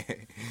 Yeah.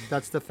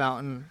 That's the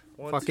fountain.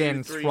 1, fucking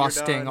 2, 3, you're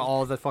thrusting done.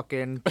 all the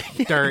fucking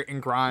dirt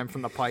and grime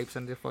from the pipes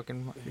into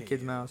fucking the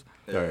kid's mouths.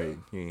 All right,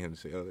 you ain't have to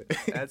say all that.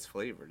 That's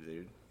flavor,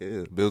 dude.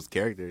 Yeah, builds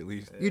character at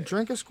least. You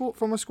drink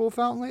from a school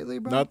fountain lately,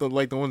 bro? Not the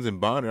the ones in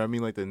Bonner. I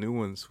mean like the new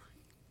ones.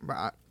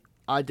 Bro,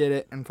 I did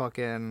it in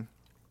fucking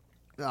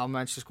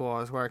elementary school I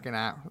was working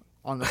at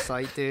on the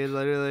site, dude.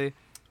 Literally,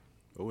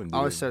 I wouldn't. I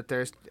do was it. so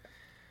thirsty.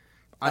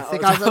 I I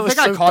think was- I I was think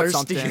I so caught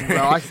thirsty. something,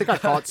 bro. I think I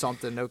caught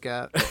something. No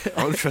cap.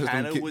 I don't trust them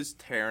Hannah kids. was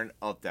tearing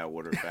up that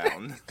water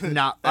fountain.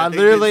 Nah, That I thing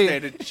literally,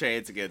 didn't stand a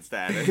chance against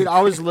that. dude.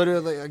 I was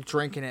literally like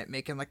drinking it,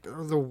 making like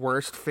the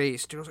worst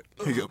face, dude. I was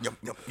like, Yup, yup,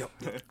 yup, yup.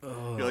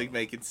 You're like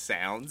making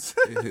sounds.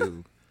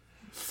 Ew.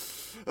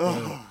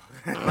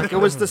 like it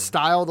was the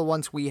style the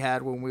ones we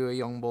had when we were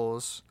young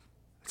bulls.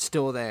 It's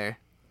still there.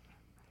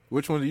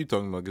 Which ones are you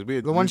talking about? Cause we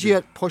had The ones you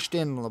had pushed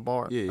in the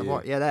bar. Yeah, the yeah.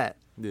 bar. Yeah, that.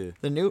 Yeah.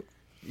 The new.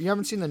 You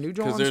haven't seen the new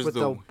ones there's with the-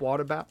 the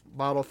water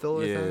bottle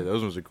filler Yeah, thing?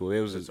 those ones are cool.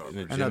 It was Those in are the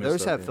pretty gym I know and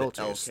those stuff, have yeah.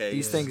 filters. LK,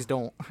 These yeah. things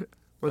don't,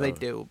 or they Oh.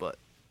 do. But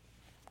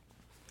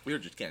We were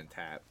just getting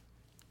tapped.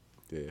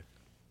 Yeah.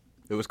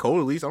 It was cold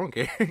at least. I don't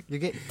care. you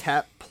get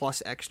tap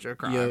plus extra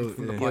grind Yo,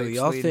 from the yo, pipes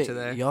y'all leading think to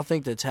there. y'all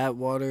think the tap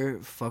water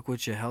fuck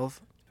with your health?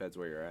 Depends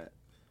where you're at.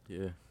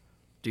 Yeah.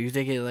 Do you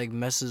think it like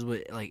messes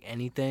with like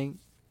anything?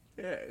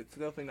 Yeah, it's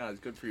definitely not as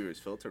good for you as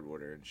filtered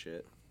water and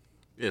shit.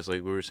 Yeah, it's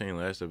like we were saying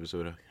last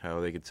episode how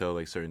they could tell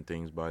like certain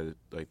things by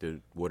the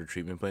water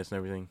treatment plants and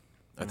everything.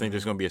 I think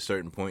there's gonna be a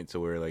certain point to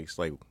where like it's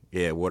like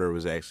yeah, water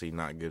was actually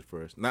not good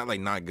for us. Not like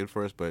not good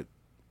for us, but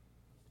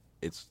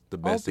it's the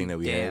I'll best thing be that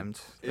we damned.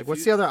 have. Like, If what's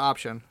you- the other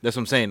option? That's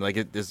what I'm saying. Like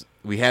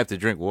we have to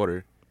drink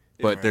water,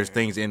 but Yeah. there's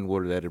things in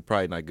water that are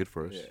probably not good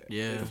for us.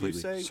 Yeah. If you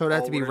Completely. say So it'd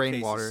have all to be water tastes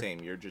rainwater. The same,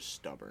 you're just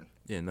stubborn.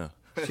 Yeah, no.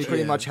 So you pretty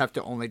Yeah. much have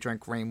to only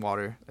drink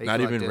rainwater. that you Not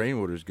even collected.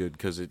 rainwater is good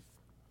because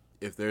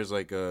if there's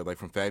like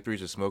from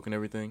factories of smoke and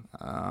everything,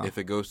 if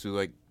it goes through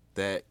like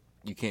that,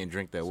 you can't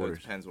drink that So water.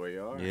 it depends where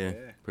you are. Yeah,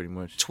 pretty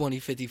much.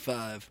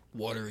 2055,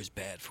 water is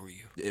bad for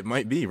you. It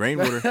might be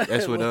rainwater.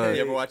 That's what. You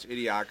ever watch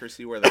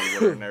Idiocracy where they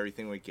water and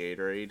everything with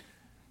Gatorade?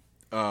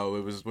 Oh,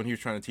 it was when he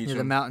was trying to teach Yeah, him.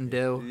 the Mountain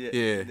Dew. Yeah.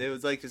 It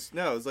was like it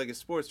was like a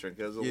sports drink.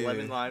 It was a Yeah.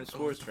 lemon lime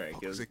sports drink.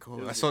 What was it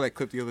called? it I was- saw that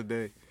clip the other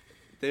day.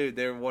 They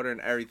were watering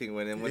everything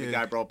when the Yeah.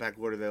 guy brought back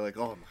water. They're like,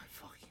 oh my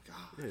fucking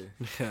god,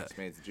 Yeah, Yeah. this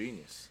man's a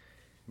genius.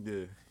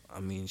 yeah. I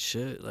mean,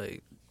 shit.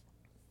 Like,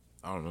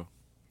 I don't know.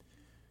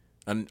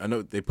 I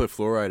know they put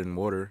fluoride in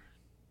water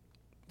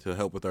to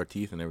help with our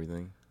teeth and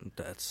everything.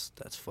 that's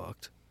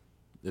fucked.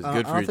 It's I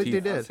good for don't your think they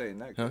teeth. did. I'm saying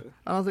that Huh? good.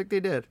 I don't think they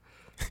did.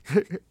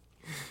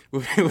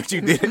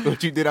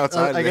 What you did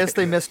outside? I of guess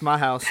there. they missed my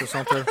house or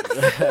something.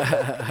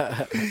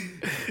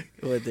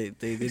 What they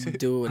didn't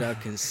do it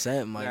without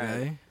consent, my Yeah,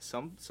 guy.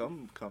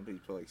 Some companies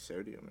put like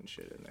sodium and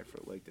shit in there for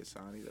like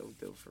Dasani. They'll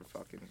do it for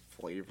fucking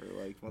flavor.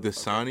 Like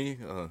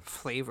Dasani.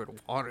 Flavored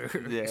water.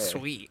 Yeah.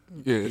 Sweet.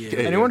 Yeah. Yeah.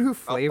 Anyone who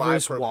I'll buy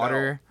flavors Propel.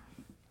 water,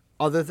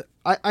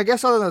 I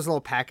guess other than those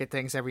little packet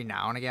things every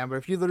now and again, but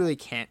if you literally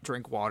can't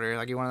drink water,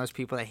 like you're one of those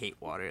people that hate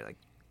water, like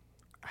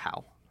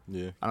how?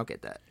 Yeah. I don't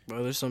get that.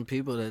 Bro, there's some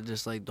people that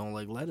just like don't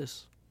like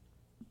lettuce.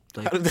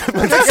 Like,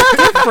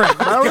 Different,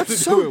 bro. It's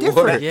so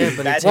different. yeah,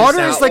 but That it Water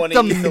tastes is out like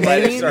when the you eat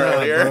lettuce main-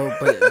 earlier.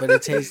 bro, but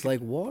it tastes like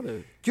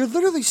water. You're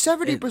literally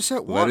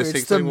 70% water. lettuce It's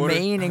tastes the like water?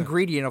 main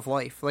ingredient of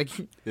life. Like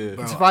you Yeah.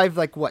 Bro, survive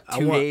like what, I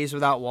 2 want- days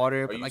without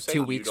water, Are but you like saying 2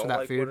 you weeks don't without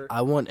like food. water?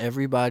 I want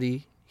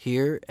everybody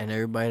here and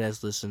everybody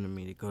that's listening to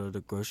me to go to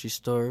the grocery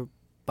store,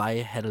 buy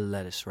a head of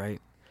lettuce,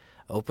 right?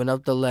 Open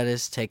up the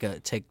lettuce, take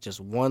just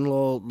one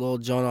little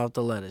joint off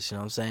the lettuce. You know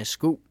what I'm saying?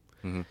 Scoop.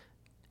 Mhm.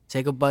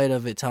 Take a bite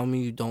of it. Tell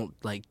me you don't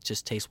like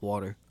just taste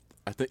water.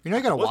 I think. You're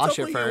not gonna What's wash up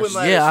it with you and first.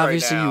 lettuce Yeah, right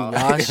obviously now? you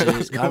wash What's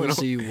it. going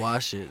Obviously you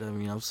wash it. I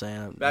mean, I'm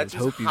saying. I That just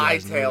hope you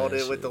guys know hightailed that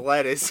it with shit. the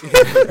lettuce.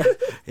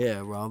 Yeah,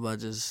 bro. I'm about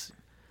just.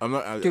 I'm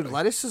not. Dude,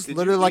 lettuce is Did you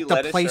literally like eat the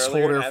lettuce earlier and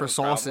placeholder have for a problem with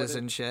sauces it?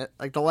 and shit.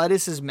 Like the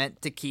lettuce is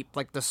meant to keep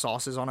like the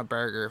sauces on a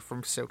burger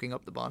from soaking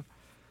up the bun.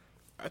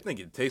 I think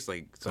it tastes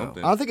like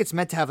something. I don't think it's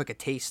meant to have like a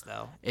taste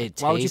though. It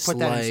Why would you tastes put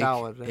that like in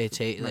salad? if it it's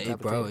tastes meant to like,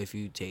 have a bro. taste? If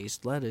you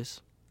taste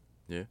lettuce,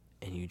 Yeah.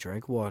 and you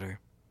drink water,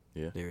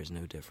 Yeah. there is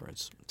no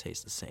difference. It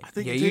tastes the same. I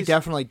think Yeah, it you tastes-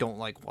 definitely don't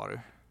like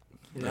water.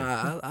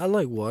 Nah, I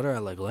like water. I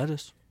like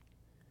lettuce.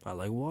 I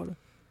like water.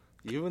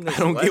 You and I this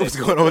don't get what's lettuce.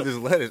 going on with this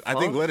lettuce. I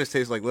think Huh? lettuce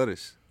tastes like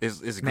lettuce.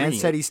 It's Man green.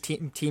 said he's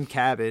team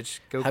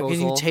cabbage. Go How goes can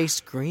you all-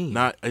 taste green?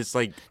 Not. It's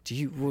like Do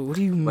you? What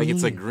do you mean?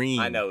 it's like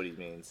green. I know what he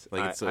means.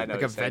 Like I, it's I know like what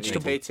a he's saying.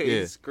 vegetable. It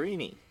tastes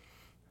greeny.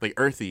 Like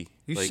earthy.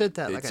 You like, said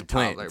that like it's a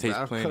plant. toddler, It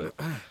tastes bro.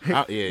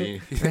 plant. Yeah.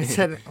 Man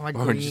said like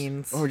Orange.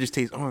 greens. Oranges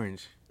taste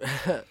orange.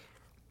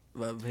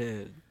 My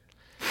man.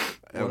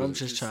 That What I'm was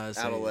just trying to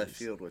say out of left is-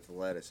 field with the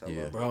lettuce. I Yeah.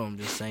 love it. Bro, I'm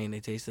just saying they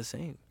taste the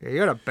same. Yeah, you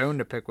got a bone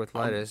to pick with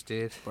lettuce,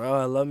 dude. Bro,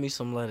 I love me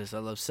some lettuce. I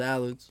love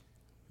salads.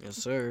 Yes,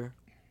 sir.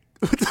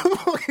 What the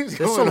fuck is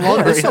This is a going love,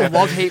 on this is right a now?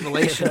 love-hate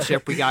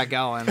relationship we got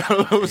going. I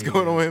don't know what's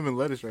going on with him and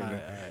lettuce right All now.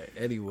 right, all right.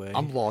 Anyway.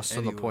 I'm lost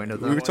on the Anyway. point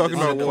of We the. were talking This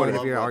is about the water.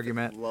 Point of your love-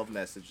 argument. Love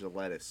message to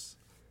lettuce.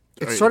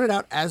 It Alright. started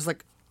out as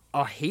like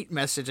a hate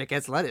message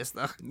against lettuce,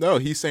 though. No,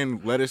 he's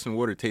saying lettuce and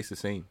water taste the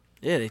same.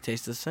 Yeah, they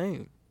taste the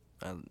same.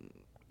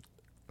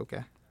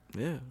 Okay,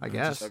 Yeah. I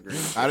guess. Agree.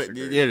 I don't,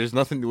 Disagree. yeah, there's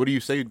nothing. What do you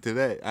say to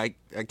that? I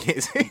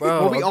can't say.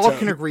 Bro, What we I'm all telling-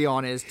 can agree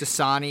on is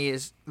Dasani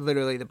is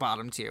literally the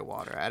bottom tier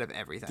water out of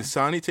everything.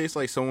 Dasani tastes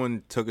like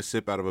someone took a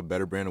sip out of a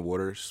better brand of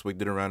water,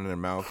 swigged it around in their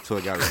mouth till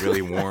it got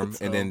really warm,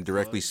 and then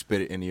directly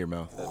spit it into your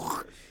mouth.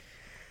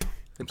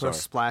 They I'm put a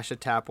sorry. splash of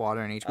tap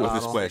water in each With a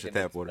bottle. splash of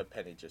Thinking tap water. A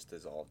penny just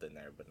dissolved in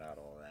there, but not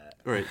all that.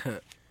 Right.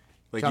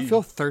 Like I you-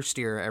 feel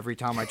thirstier every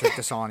time I drink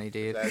Dasani,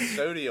 dude. That's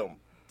sodium.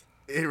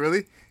 It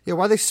really? Yeah,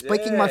 why are they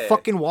spiking my Yeah.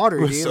 fucking water,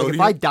 With dude? Like, if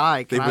sodium? I die,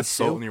 They can I put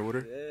salt in sue? your water.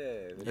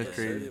 Yeah, That's there's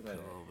crazy. sodium in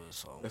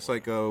it. That's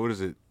like what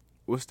is it?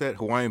 What's that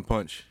Hawaiian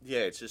punch? Yeah,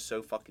 it's just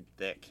so fucking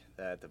thick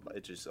that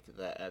it just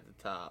that at the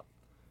top,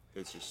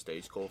 it just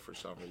stays cold for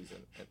some reason.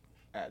 And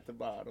at the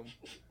bottom,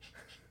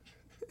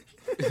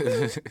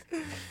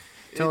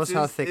 Tell us It's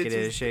how just- thick it it's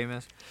is, just-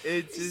 Seamus.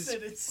 It's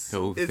just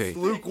So it's thick.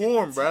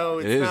 lukewarm, bro.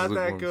 It's It is not that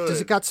lukewarm. good.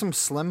 Does it got some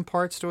slim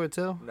parts to it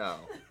too? No,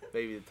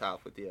 maybe the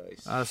top with the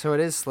ice. So it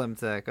is slim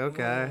thick.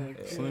 Okay.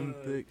 Slim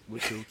thick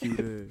with your cute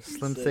ass.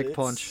 Slim thick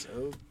punch.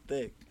 So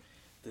thick.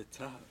 The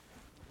top.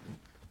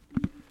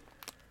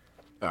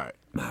 All right,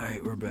 All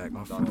right, we're back.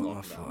 My fault.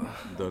 My fault.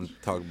 done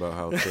talk about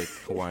how thick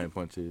Hawaiian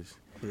punch is.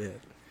 Yeah.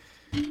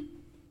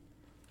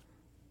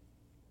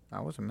 I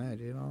wasn't mad,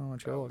 dude. I don't know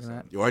what you're looking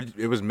at.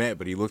 It was Matt,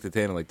 but he looked at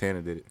Tana like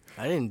Tana did it.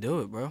 I didn't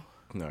do it, bro.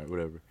 All right,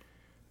 whatever.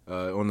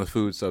 On the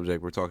food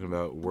subject, we're talking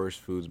about worst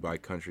foods by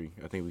country.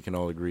 I think we can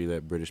all agree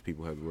that British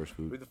people have the worst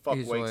Who food. the fuck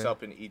Easily. wakes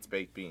up and eats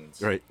baked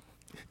beans? Right.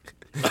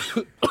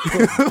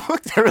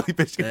 Fuck, that really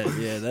pissed you off.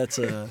 Yeah, that's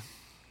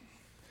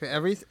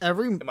Every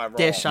Am I wrong?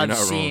 dish You're I've not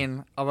wrong.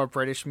 seen of a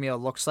British meal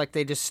looks like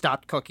they just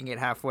stopped cooking it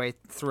halfway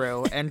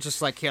through and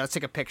just like, here, let's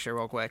take a picture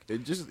real quick.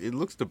 It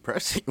looks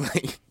depressing.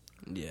 Like,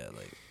 yeah,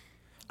 like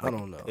I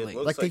don't know. it Like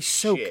looks Like they like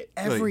soak shit.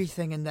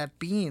 everything in that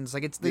beans.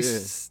 Like it's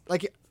this.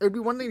 Like it'd be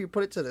one thing if you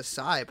put it to the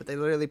side, but they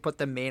literally put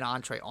the main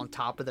entree on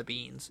top of the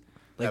beans.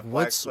 like That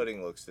black what's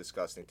pudding looks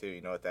disgusting too. You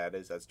know what that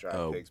is? That's dried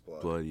oh, pig's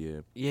blood. blood, yeah.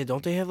 yeah?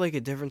 Don't they have like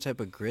a different type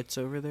of grits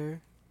over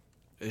there?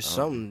 There's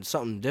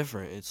something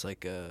different. It's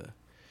like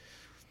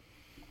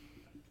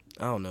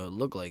I don't know. It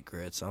look like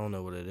grits. I don't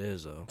know what it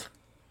is though.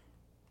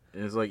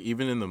 And it's like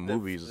even in the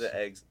movies, The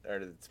eggs or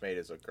the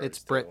tomatoes look gross.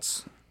 It's too.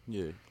 Brits.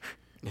 yeah.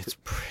 It's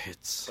Brits.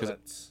 So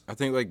that's I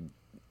think like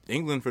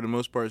England for the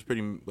most part is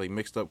pretty like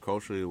mixed up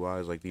culturally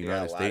wise, like the you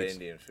got United a lot of States.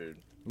 Indian food.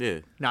 Yeah.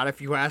 Not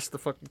if you ask the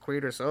fucking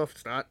queen herself.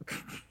 It's not.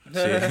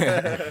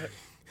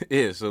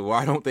 Yeah, so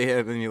why don't they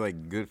have any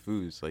like good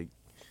foods? Like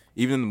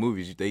even in the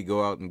movies, they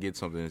go out and get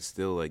something and it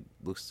still like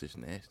looks just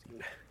nasty.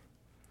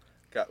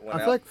 Went I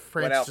feel out, like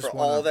France went out just for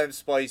wanna- all them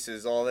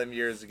spices all them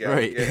years ago.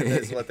 Right. Yeah,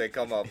 this is what they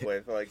come up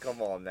with. Like,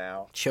 come on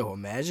now. Yo,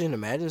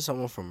 imagine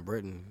someone from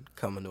Britain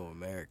coming to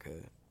America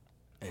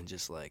and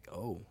just like,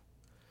 oh.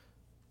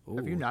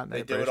 Have Ooh. you not met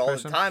They a do British it all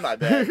person? the time, I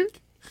bet.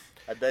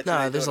 I bet you Nah,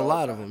 they do there's it a all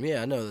lot the of time. them.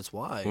 Yeah, I know that's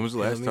why. When was the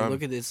 'Cause, last I mean, time?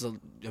 Look at this.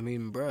 I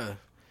mean, bruh,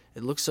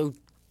 it looks so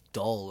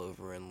dull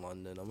over in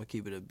London. I'm gonna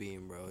keep it a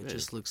beam, bro. It Yeah.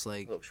 just looks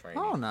like Looks rainy.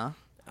 Oh no.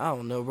 I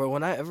don't know, bro.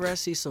 Whenever I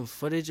see some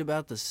footage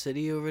about the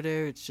city over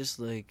there, it's just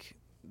like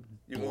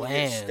You won't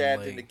bland, get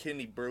stabbed in like- the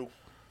kidney, bro.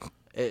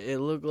 it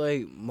looked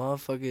like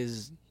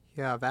motherfuckers.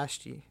 Yeah,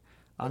 Vashti.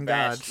 On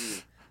Bash God.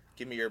 you.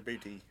 Give me your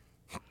booty.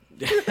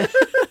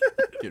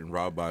 Getting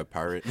robbed by a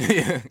pirate.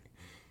 Yeah.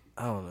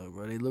 I don't know,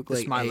 bro. They look This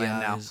like is my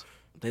land now. AIs.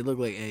 They look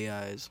like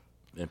AIs.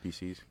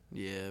 NPCs.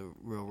 Yeah,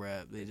 real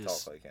rap. They They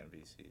just talk like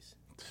NPCs.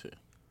 Shit.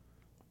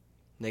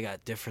 they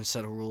got different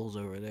set of rules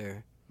over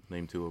there.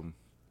 Name two of them.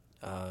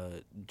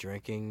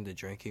 The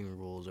drinking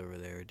rules over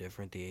there are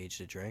different. The age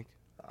to drink.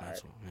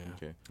 That's Alright. yeah.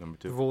 Okay, number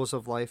The two. rules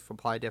of life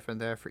apply different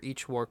there. For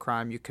each war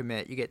crime you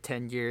commit, you get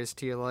 10 years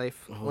to your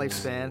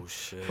lifespan. Oh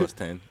shit. Plus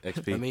 10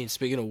 XP. I mean,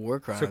 speaking of war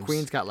crimes, So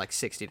Queen's got like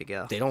 60 to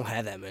go. they don't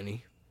have that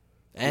many.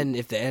 And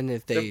if they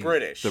The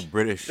British. the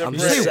British. The I'm You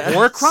just say saying-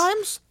 war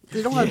crimes?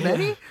 They don't have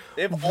many?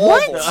 They have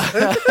all of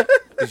them.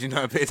 Did you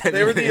not pay attention?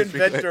 They were to the history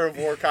class? inventor of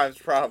war crimes,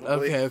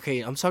 probably. Okay.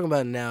 I'm talking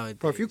about now.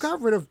 Bro, if you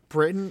got rid of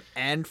Britain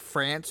and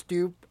France,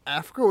 dude,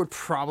 Africa would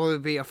probably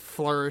be a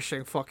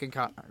flourishing fucking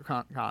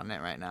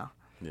continent right now.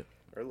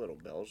 Or a little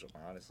Belgium,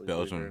 honestly.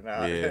 Belgium, believe it or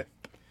not. yeah.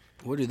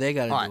 what do they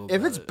got to All do right, if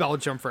about it's it?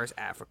 Belgium versus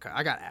Africa,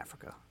 I got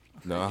Africa.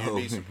 No, You'd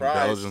be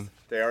surprised. Belgium.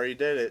 They already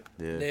did it.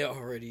 Yeah. They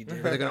already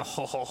did. Are they gonna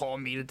ho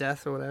me to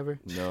death or whatever?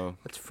 No.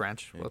 That's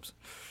French. Whoops.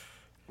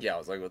 Yeah, I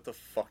was like, what the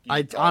fuck are you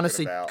I talking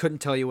honestly about? couldn't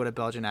tell you what a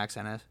Belgian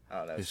accent is. I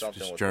don't know, It's something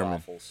just with German.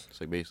 waffles. It's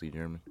like basically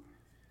German.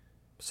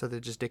 So they're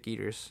just dick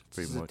eaters.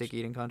 Pretty This is a much. dick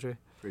eating country.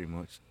 Pretty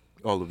much.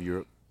 All of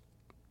Europe.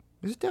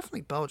 This is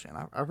definitely Belgian.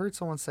 I've heard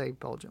someone say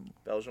Belgium.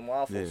 Belgian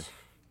waffles. Yeah.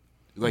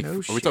 Like, No are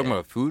we shit. talking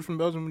about food from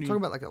Belgium? What do I'm you-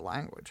 talking about like a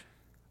language.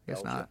 I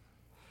guess Belgium. not.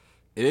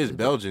 It is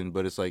Belgian,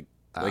 but it's like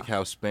Oh. like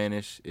how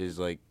Spanish is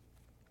like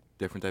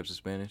different types of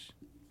Spanish.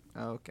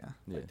 Oh, okay.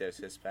 Yeah. Like there's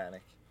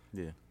Hispanic.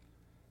 Yeah.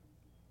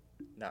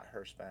 Not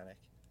Hispanic.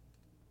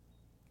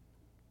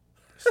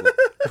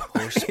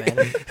 Horse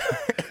Spanish.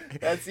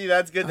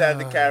 That's good to have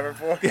the camera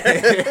for.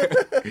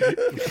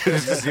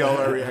 Just to see all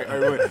our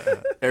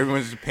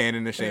everyone's just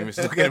panning to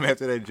Seamus. Look at him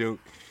after that joke.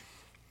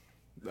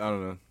 I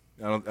don't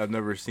know. I've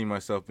never seen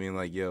myself being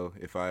like, yo,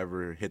 if I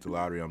ever hit the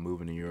lottery, I'm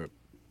moving to Europe.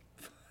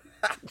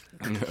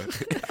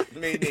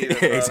 Me neither,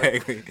 brother.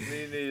 Exactly.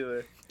 Me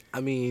neither. I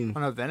mean, I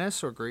don't know,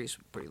 Venice or Greece,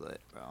 pretty lit,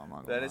 bro. I'm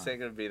not gonna Venice lie.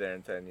 ain't gonna be there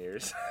in 10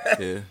 years.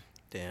 Yeah.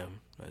 damn,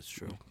 that's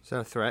true. Is that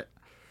a threat?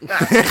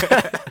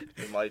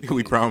 It might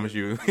We be. promise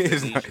you. The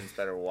It's not- Venetians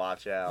better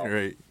watch out.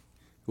 right.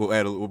 We'll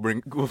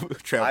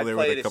travel I there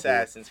with played a couple.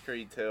 Assassin's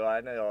Creed too.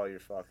 I know all your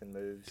fucking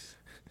moves.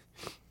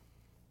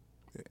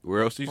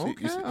 Where else do you see?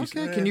 Okay, You see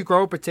okay. Can you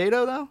grow a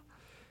potato though?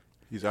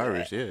 He's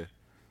Irish, yeah.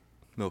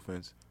 No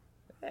offense.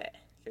 Eh,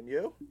 can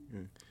you?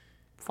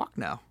 Fuck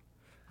no.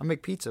 I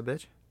make pizza,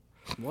 bitch.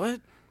 What?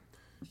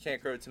 You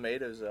can't grow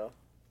tomatoes though.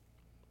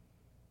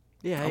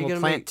 Yeah, how I'm you gonna gonna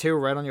plant make? two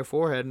right on your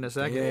forehead in a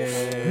second. Yeah.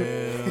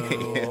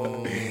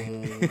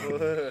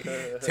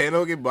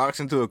 Tano get boxed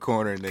into a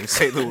corner and then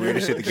say the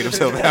weirdest shit to get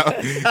himself out.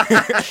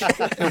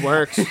 It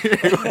works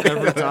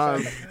every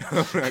time.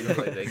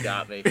 Like, they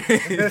got me.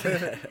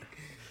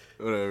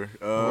 Whatever.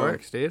 It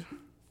works, dude.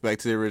 Back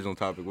to the original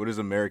topic. What is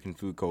American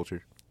food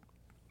culture?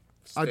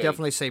 I'd Steak,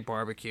 definitely say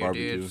barbecue,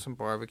 Barbecue. dude. Some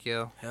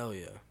barbecue. Hell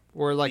yeah.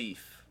 Or like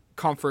beef.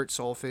 comfort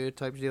soul food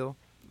type deal.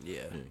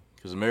 Yeah.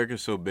 Because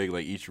America's so big,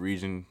 like each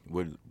region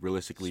would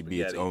realistically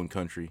be its Spaghetti. own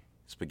country.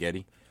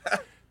 Spaghetti.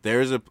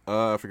 There's a,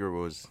 I forget what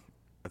it was.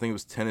 I think it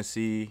was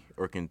Tennessee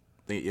or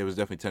it was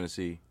definitely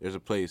Tennessee. There's a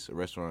place, a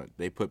restaurant.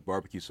 They put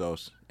barbecue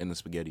sauce in the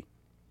spaghetti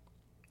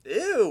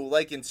Ew,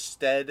 like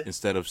instead.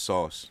 instead of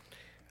sauce.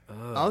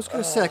 I was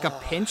gonna say like a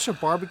pinch of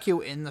barbecue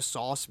in the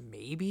sauce,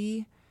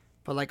 maybe,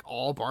 but like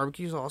all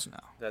barbecue sauce, no.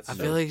 That's I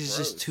so feel like it's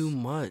just gross. too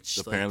much.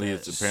 like Apparently,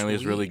 that it's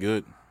really sweet.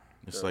 good.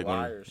 It's They're like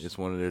liars. it's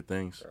one of their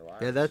things. They're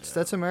liars. Yeah,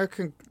 that's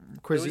American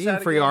cuisine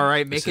that for you, again? all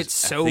right. This Make it is-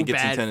 so I think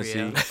it's in bad for you.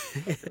 Tennessee.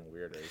 Fucking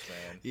weirdos,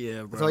 man. Yeah,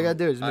 bro. That's all you gotta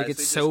do is make it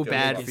Honestly, so just go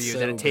bad fuck for you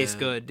yourself. that it tastes So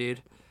good,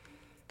 dude.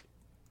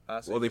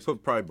 Honestly, Well, they just-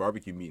 put probably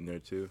barbecue meat in there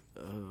too.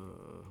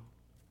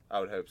 I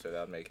would hope so.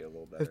 That'd make it a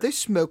little better. If they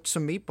smoked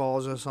some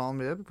meatballs or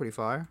something, that'd be pretty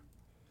fire.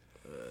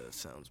 That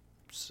sounds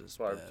just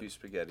barbecue bad.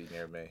 spaghetti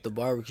near me. The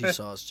barbecue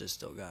sauce just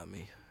still got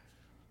me.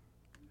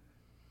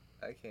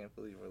 I can't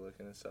believe we're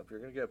looking this up. You're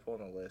gonna get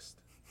put on a list.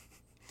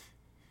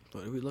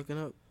 What are we looking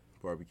up?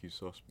 Barbecue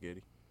sauce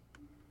spaghetti.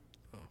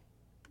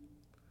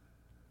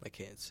 I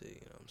can't see.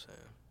 You know what I'm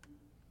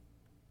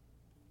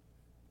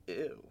saying?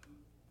 Ew.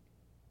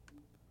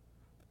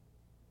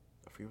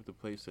 I forget what the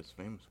place that's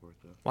famous for it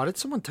though. Why did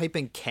someone type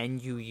in "Can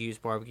you use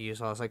barbecue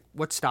sauce"? Like,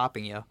 what's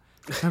stopping you?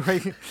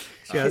 Right?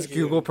 She has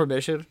Google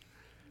permission.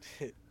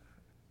 It's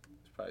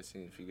probably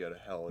seen if you go to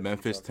hell. if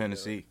Memphis, you fucking do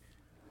it.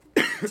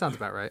 Tennessee. Sounds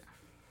about right.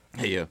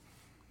 Hey, yeah.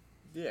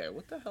 Yeah,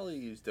 what the hell are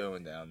you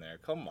doing down there?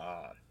 Come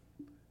on.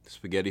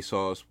 Spaghetti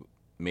sauce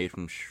made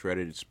from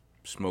shredded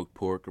smoked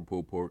pork or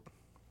pulled pork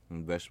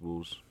and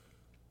vegetables.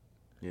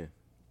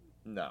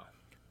 No,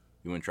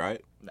 You want to try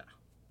it?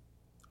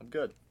 I'm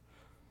good.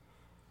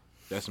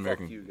 That's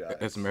American. you guys.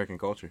 That's American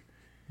culture.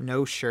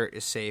 No shirt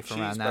is safe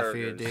around that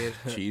food, dude.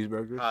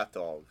 Cheeseburgers, Hot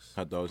dogs.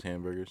 hot dogs,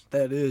 hamburgers.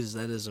 That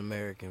is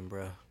American,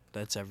 bro.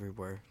 That's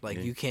everywhere. Like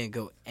Yeah. you can't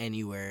go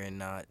anywhere and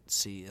not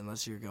see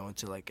unless you're going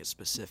to like a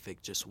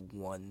specific just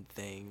one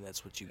thing.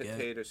 That's what you get.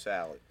 Potato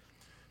salad.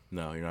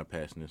 No, you're not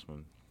passing this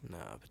one. Nah,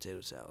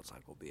 potato salad's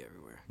not gonna be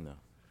everywhere. No.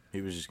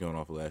 He was just going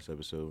off the last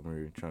episode when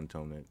we were trying to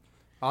tell him that.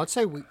 I would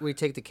say we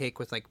take the cake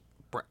with like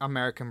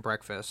American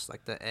breakfast,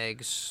 like the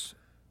eggs,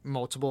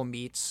 multiple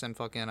meats, and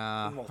fucking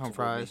home Multiple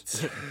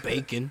fries. meats.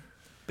 Bacon.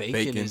 Bacon.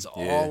 Bacon is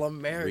yeah. all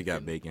American. We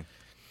got bacon.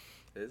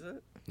 Is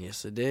it?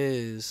 Yes, it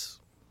is.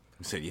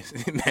 I said yes.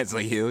 Matt's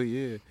like, hell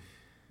yeah.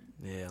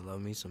 Yeah, I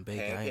love me some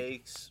bacon.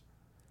 Pancakes.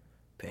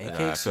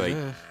 Pancakes. I feel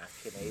like- yeah.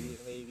 Canadian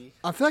maybe.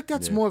 I feel like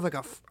that's Yeah. more of like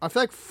I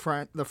feel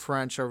like the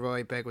French are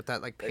really big with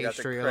that like They got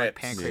the pastry or like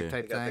crepes. pancake Yeah. They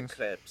type got things. the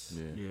crepes.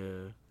 Yeah. Yeah.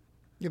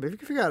 Yeah, but if you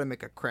can figure out how to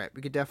make a crepe,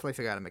 you could definitely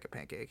figure out how to make a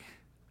pancake.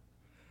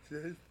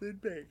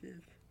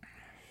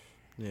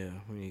 Yeah.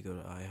 We need to go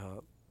to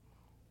IHOP.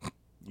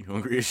 You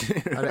hungry as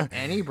shit? Out of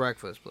any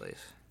breakfast place.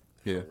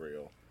 Yeah. For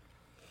real.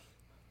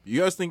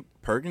 You guys think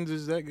Perkins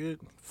is that good?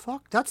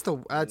 Fuck, that's Never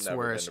been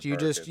worst. to You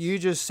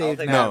Perkins. just saved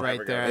think that I've right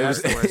ever there. gone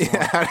That's the worst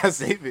one. How'd I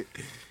save it?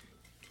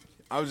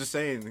 I was just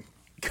saying.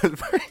 Because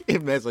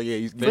Matt's like, yeah,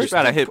 you They just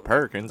gotta hit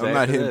Perkins. I'm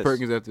not after hitting this.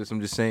 Perkins after this.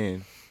 I'm just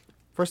saying.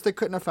 First, they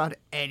couldn't have found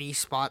any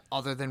spot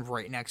other than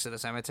right next to the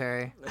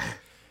cemetery.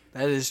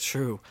 That is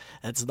true.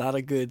 That's not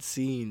a good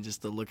scene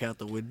just to look out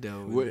the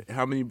window. and- What?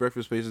 How many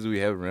breakfast places do we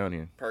have around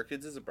here?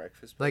 Perkins is a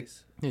breakfast Like-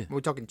 place. We're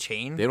talking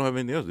chain. They don't have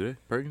anything else, do they?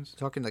 Perkins?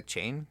 Talking like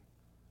chain.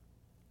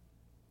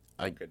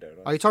 Dunkin'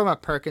 Donuts. Are you talking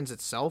about Perkins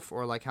itself,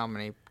 or like how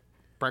many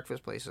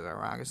breakfast places are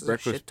around? 'Cause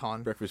there's a shit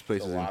ton. Breakfast There's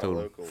places a in lot of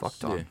total. locals. Fuck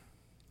ton.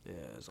 Yeah.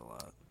 Yeah, there's a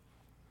lot.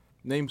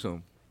 Name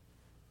some.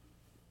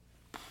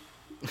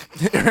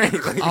 Right,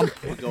 like-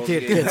 Golden Dude,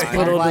 Gate it's put Diner.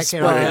 on the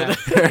Blanking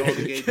spot.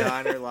 Golden Gate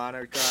Diner,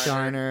 Lanark Diner.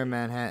 Diner,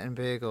 Manhattan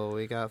Bagel.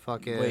 We got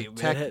fucking Wait,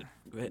 Tech.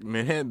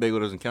 Manhattan Bagel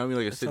doesn't count me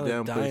like a That's sit not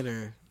down a place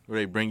diner. where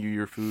they bring you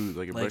your food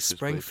like a Like breakfast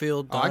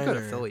Springfield Oh, I Diner. go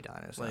to Philly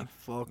diners. Like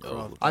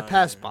Fallcroft. I Diner.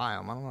 passed by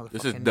them. I don't know the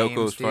This is fucking Delco's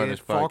names, dude.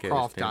 finest podcast,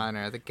 Fallcroft Tim.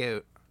 Diner, the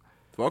goat. place.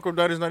 Falco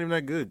Diner's not even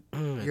that good.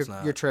 It's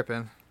not. You're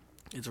tripping.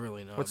 It's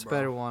really not. What's the bro.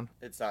 better one?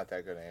 It's not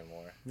that good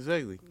anymore.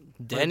 Exactly.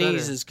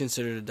 Denny's better? is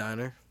considered a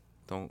diner.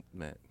 Don't,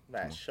 Matt.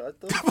 Matt, shut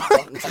the fuck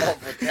up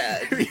with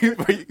that. you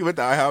went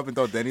to IHOP and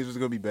thought Denny's was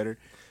gonna be better.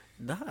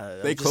 Nah,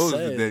 They closed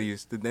the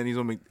Denny's. The Denny's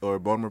on or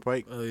Baltimore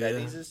Pike. Oh yeah.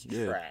 Denny's is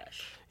Yeah.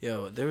 trash.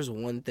 Yo, there was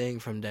one thing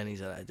from Denny's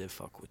that I did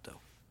fuck with though.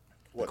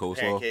 What, coleslaw?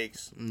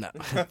 pancakes? No,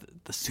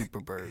 the Super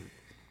Bird.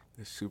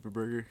 The Super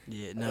Burger.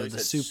 Yeah, thought no, you the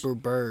said Super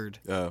Bird.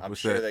 I'm What's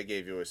sure that? they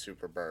gave you a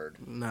super bird.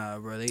 Nah,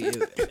 bro.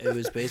 It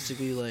was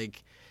basically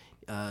like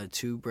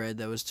two bread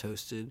that was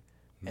toasted,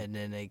 and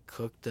then they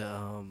cooked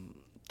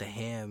the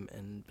ham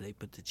and they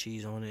put the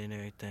cheese on it and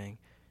everything,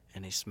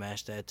 and they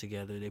smashed that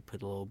together. They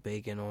put a little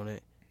bacon on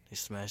it. They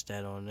smashed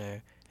that on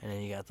there, and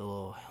then you got the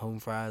little home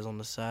fries on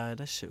the side.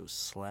 That shit was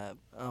slap.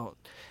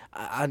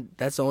 I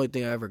that's the only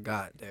thing I ever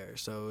got there.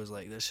 So it was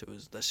like that shit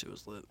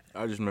was lit.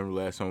 I just remember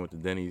last time with the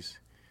Denny's,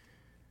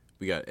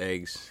 we got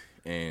eggs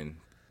and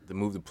they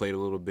moved the plate a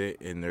little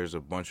bit, and there's a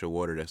bunch of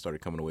water that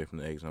started coming away from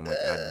the eggs. And I'm like,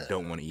 I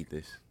don't want to eat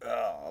this.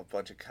 Oh, a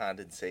bunch of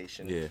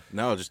condensation. Yeah,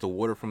 no, just the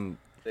water from.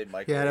 They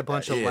microwaved You had a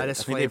bunch that of shit. Yeah, lettuce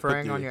I think they put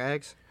flavoring the- on your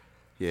eggs.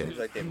 Yeah, Seems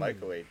like they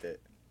microwaved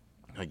it.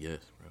 I guess,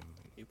 bro.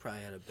 You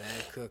probably had a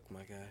bad cook,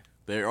 my guy.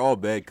 They're all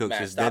bad cooks.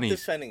 Matt, It's stop Denny's.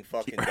 defending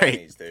fucking Right.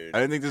 Denny's, dude. I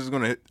didn't think this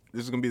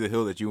was gonna be the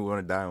hill that you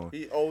want to die on.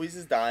 He always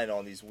is dying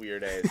on these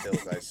weird ass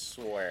hills, I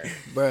swear.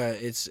 Bruh,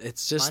 it's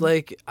just Fun.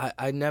 like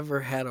I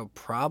never had a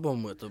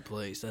problem with the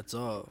place. That's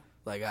all.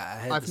 Like I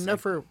had. I've this,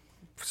 never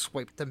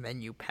swiped the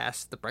menu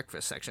past the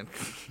breakfast section.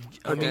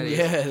 I mean, Denny's.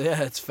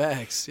 yeah, it's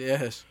facts.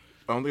 Yes.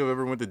 I don't think I've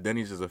ever went to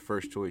Denny's as a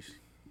first choice.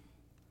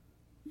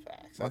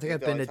 Facts. I think I've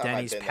the been only to time I've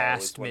Denny's been there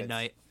past was when it's-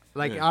 midnight.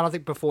 Like, Yeah. I don't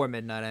think before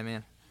midnight, I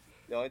mean.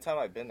 The only time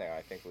I've been there,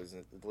 I think, was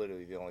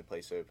literally the only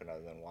place open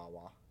other than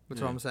Wawa. That's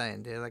Yeah. what I'm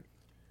saying, dude. Like,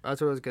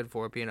 that's what it was good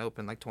for, being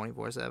open like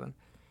 24/7.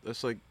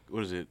 That's like,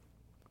 what is it?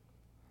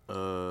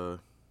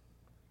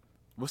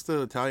 What's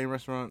the Italian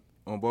restaurant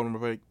on Baltimore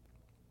Pike?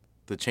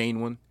 The chain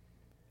one?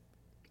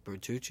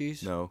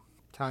 Bertucci's. No,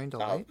 Italian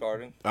Olive delight.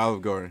 Garden.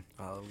 Olive Garden.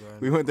 Olive Garden.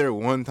 We went there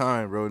one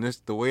time, bro, and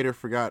the waiter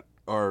forgot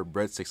our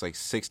breadsticks like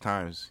 6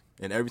 times.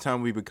 And every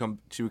time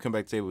she would come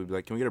back to the table, we'd be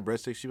like, "Can we get a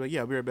breadstick?" She'd be like,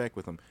 "Yeah, I'll be right back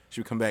with them."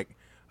 She would come back.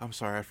 I'm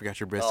sorry, I forgot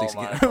your breadsticks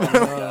my again.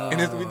 God.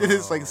 And we did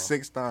this like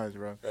 6 times,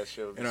 bro. That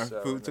shit would be And our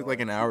so food took like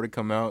annoying. an hour to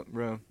come out,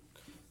 bro.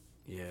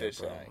 Yeah, Fish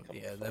bro. ain't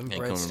coming Yeah, from- them Ain't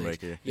coming breadsticks.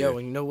 back here. Yo, Yeah.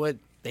 and you know what?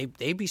 They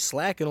be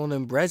slacking on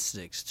them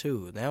breadsticks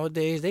too.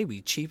 Nowadays they be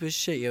cheap as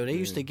shit. Yo, they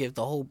used to give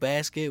the whole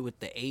basket with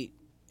the 8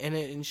 in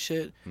it and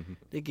shit. Mm-hmm.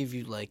 They give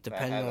you like I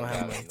depending on how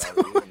haven't many had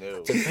it,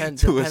 no. To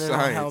a depending on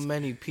how science.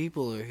 many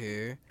people are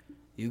here,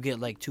 you get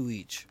like 2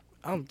 each.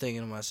 I'm thinking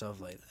to myself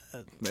like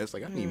that. Man, it's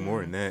like I need more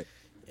than that.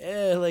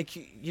 Yeah, like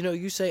you know,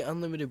 you say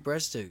unlimited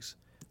breadsticks,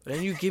 but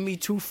then you give me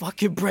 2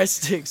 fucking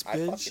breadsticks, I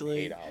bitch. fucking Like,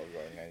 hate Olive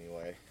Garden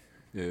anyway.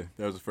 Yeah,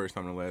 that was the first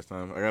time and the last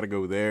time. I gotta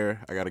go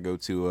there. I gotta go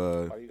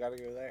to Why you gotta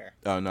go there?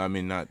 oh no, I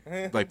mean not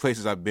like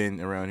places I've been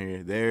around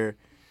here. There,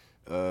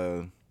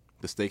 the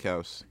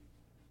steakhouse,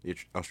 the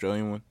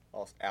Australian one.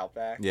 Also,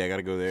 Outback. Yeah, I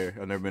gotta go there.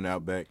 I've never been to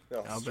Outback.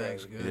 Oh,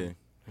 Outback's straight. good.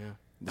 Yeah, Yeah.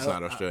 it's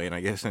not Australian,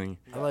 I guess. I mean,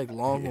 I like It's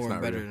Longhorn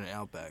not better really. than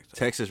Outback. Though.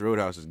 Texas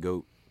Roadhouse is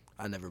goat.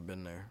 I never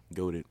been there.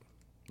 Goated.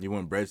 You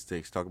want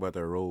breadsticks? Talk about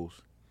their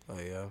rolls. Oh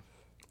yeah.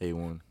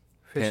 A1.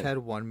 Fish Ten- had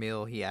one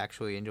meal he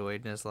actually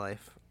enjoyed in his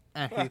life.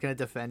 He's going to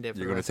defend it for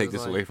You're the gonna rest take of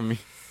his this life. away from me?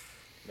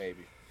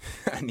 Maybe.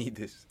 I need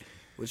this.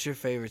 What's your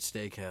favorite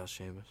steakhouse,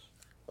 Seamus?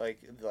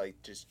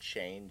 Like just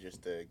chain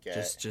just to get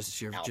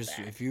Just your just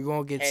Outback. if you're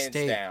gonna get hands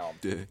steak, down.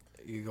 Yeah.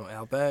 you're going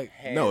Outback.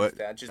 Hands No,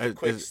 down. Just a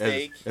quick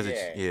steak. As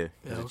yeah.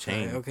 as a Okay,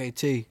 chain. okay,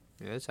 T.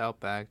 Yeah, it's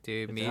Outback,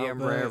 dude. It's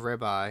Medium Outback. rare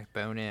ribeye,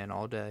 bone in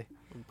all day.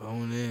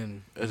 Bone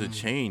in. As a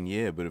chain,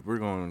 yeah, but if we're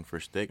going for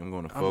steak, I'm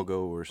going to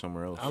Fogo or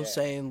somewhere else. I'm Yeah.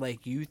 saying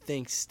like you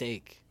think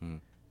steak. Hmm.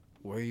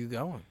 Where are you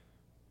going?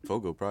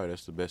 Fogo, probably.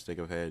 That's the best steak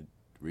I've had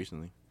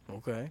recently.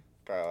 Okay.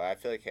 Bro, I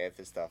feel like half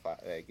the stuff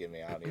they give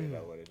me, I don't even know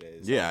what it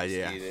is. Yeah, I'll just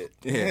yeah. Eat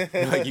it.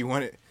 Yeah, like you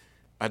want it.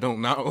 I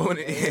don't not want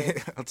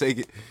it. I'll take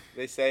it.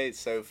 They say it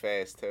so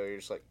fast too. You're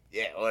just like,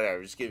 yeah,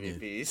 whatever. Just give me a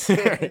piece.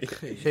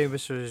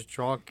 Seamus was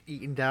drunk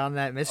eating down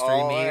that mystery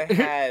All I meat.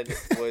 had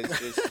was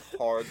just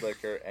hard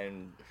liquor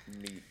and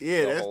meat Yeah,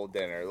 the that's- whole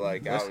dinner.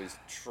 Like I was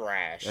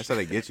trash. That's how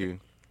they get you.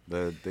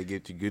 They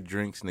get you good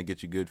drinks and they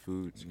get you good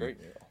food. It's a great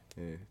meal.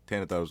 Yeah.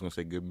 Tana thought I was gonna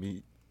say good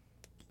meat.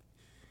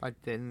 I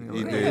didn't. You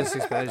You did. just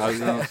exposed I was-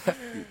 yourself.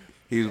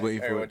 He was waiting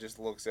for Everyone it. just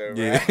looks over.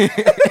 Yeah.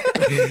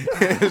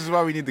 at This is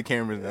why we need the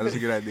cameras now. That's a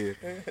good idea.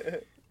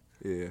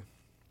 Yeah.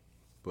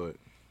 But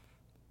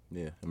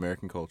yeah,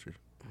 American culture.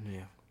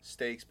 Yeah.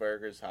 Steaks,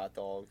 burgers, hot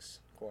dogs,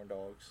 corn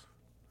dogs,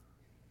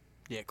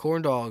 Yeah,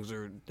 corn dogs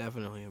are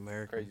definitely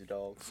American. crazy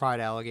dogs. Fried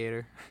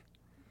alligator.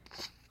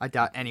 I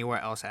doubt anywhere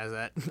else has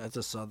that. That's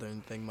a southern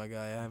thing, my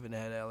guy. I haven't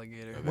had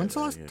alligator. When's the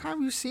last alligator.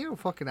 time you seen a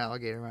fucking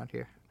alligator around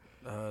here?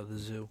 The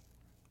zoo.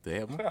 They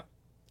have one.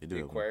 They do The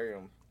have one.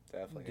 aquarium,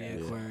 definitely. The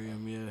has Yeah. one.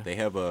 aquarium, yeah. They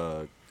have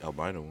a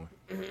albino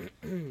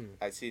one.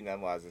 I seen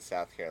them while I was in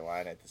South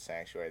Carolina at the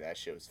sanctuary. That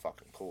shit was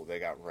fucking cool. They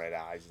got red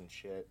eyes and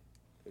shit.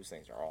 Those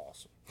things are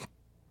awesome.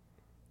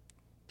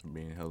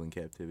 Being held in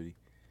captivity.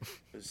 It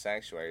was a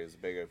sanctuary. It was a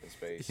big open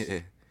space. Yeah.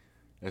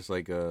 That's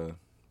like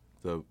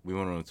we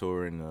went on a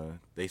tour and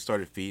they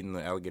started feeding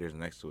the alligators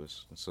next to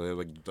us. So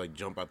they like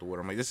jump out the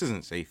water. I'm like, this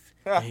isn't safe.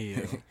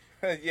 Yeah.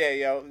 Yeah,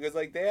 yo, because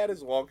like they had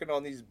us walking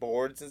on these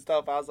boards and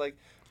stuff. I was like,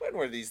 when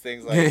were these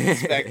things like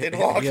inspected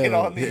walking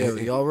on these? Yo,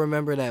 y'all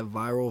remember that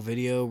viral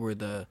video where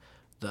the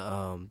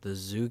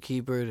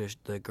zookeeper,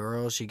 the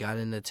girl, she got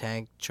in the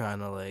tank trying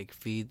to like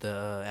feed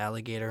the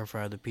alligator in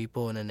front of the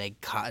people, and then they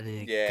got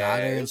Yeah,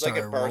 her it and was like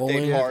a started birthday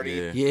rolling. party.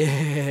 Yeah.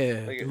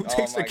 Yeah. Like, Who oh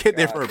takes their my kid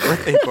there God. for a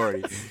birthday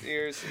party?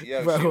 Seriously,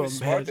 yo, Bro, she was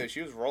smart imagine. though.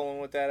 She was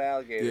rolling with that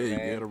alligator, Yeah, you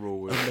man. gotta roll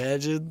with it.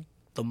 Imagine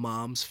the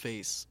mom's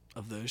face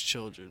of those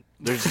children.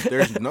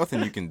 There's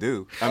nothing you can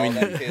do. I All mean,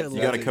 that kids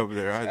you got to did. cover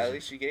their At eyes.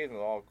 least you gave them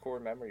all core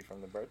memory from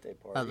the birthday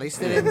party. At least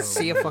they didn't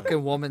see a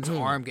fucking woman's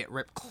arm get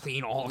ripped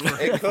clean off.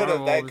 It could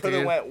have. That could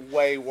have went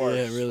way worse.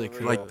 Yeah, it really for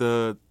could. real. Like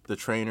the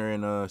trainer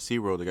in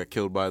SeaWorld that got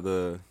killed by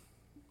the,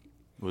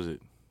 what was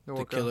it?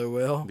 The killer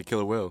whale. The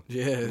killer whale.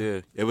 Yeah.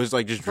 Yeah. It was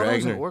like just I thought it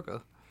was dragging an her.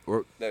 orca.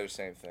 No,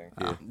 same thing.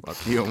 Yeah.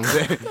 You almost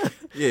said-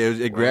 yeah,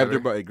 it grabbed her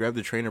Whatever. it grabbed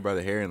the trainer by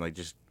the hair and like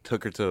just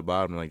took her to the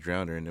bottom and like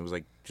drowned her, and it was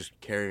like just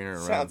carrying her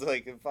around. Sounds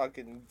like a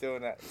fucking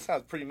doing that.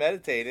 Sounds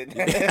premeditated.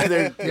 Yeah,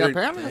 they're- Yeah,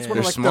 apparently that's one they're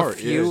of like smart,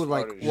 the yeah. few Smart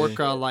like as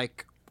orca shit.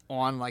 like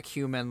on like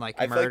human like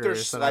I feel like they're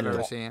murders that I've slept ever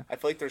on. seen. I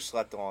feel like they're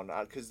slept on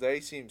because they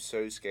seem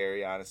so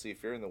scary. Honestly,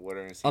 if you're in the water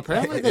and see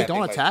Apparently something they like that,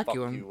 don't might attack fuck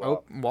you in up.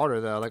 open water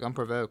though, like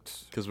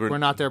unprovoked. 'Cause We're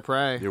not their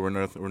prey. Yeah, we're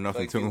nothing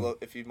Like to them.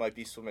 if you might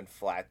be swimming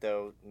flat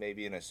though,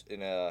 maybe in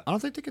a I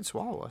don't think they could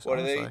swallow us. what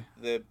are honestly.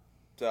 they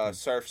the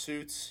surf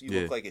suits? You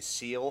Yeah. look like a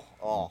seal.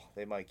 Oh,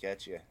 they might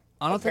get you.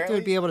 I don't think they'd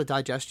Apparently- be able to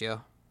digest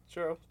you.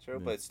 True,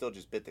 but it still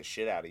just bit the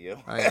shit out of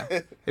you. Oh, yeah.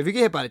 If you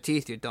get hit by the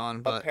teeth, you're done.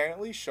 But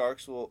Apparently,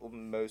 sharks will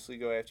mostly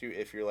go after you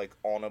if you're like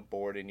on a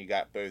board and you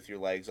got both your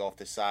legs off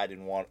the side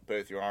and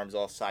both your arms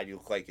off the side. You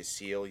look like a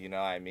seal. You know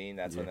what I mean?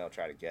 That's when they'll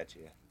try to get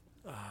you.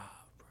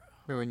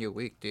 when you're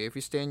weak, dude. If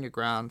you stay in your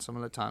ground, some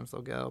of the times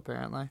they'll go.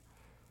 Apparently.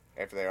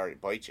 After they already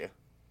bite you.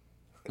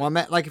 Well, I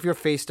meant like if you're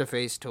face to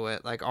face to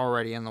it, like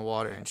already in the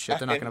water and shit,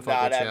 they're not gonna And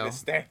fuck with having you. to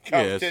stand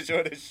Yeah, it's- competition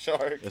with a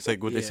shark. That's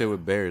like what they say Yeah.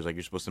 with bears. Like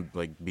you're supposed to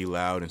like be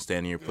loud and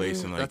stand in your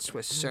place and like. That's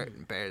with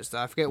certain bears. Though.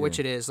 I forget which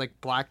it is. Like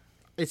black.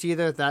 It's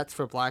either that's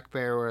for black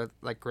bear or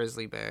like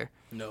grizzly bear.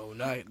 No,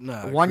 not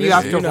One you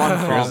have to Grizzly- run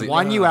from. Grizzly-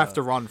 One you Nah. have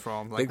to run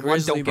from. The Like one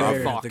grizzly don't give a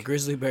bear. fuck. The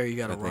grizzly bear you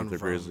gotta I think run the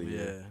from. grizzly,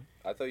 yeah. yeah.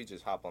 I thought you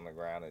just hop on the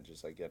ground and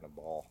just like get in a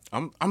ball.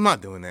 I'm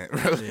not doing that.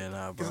 Bro. Yeah,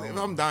 nah, bro. 'Cause if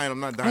I'm dying, I'm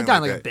not dying. I'm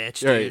dying like that. a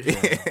bitch, Right. dude.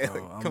 Yeah, no,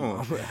 Like, come on.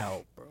 I'm gonna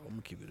help, bro. I'm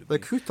gonna keep it.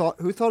 Like who thought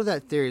of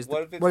that theory? Is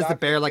What if it's what does the not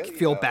bear gonna like kill you,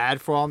 feel though?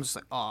 bad for him? Just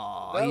like,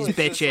 oh, No, he's it's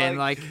just bitching.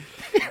 like-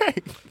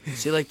 Like,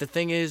 See, like the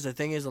thing is,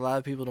 a lot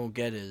of people don't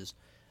get is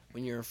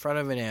when you're in front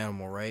of an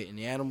animal, right, and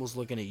the animal's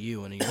looking at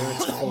you, and you're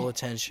its full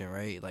attention,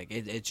 right? Like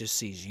it just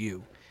sees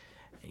you,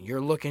 and you're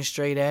looking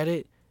straight at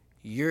it.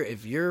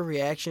 If your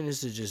reaction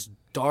is to just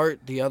dart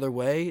the other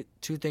way,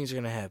 two things are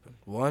gonna happen.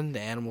 One, the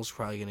animal's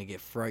probably gonna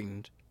get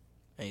frightened,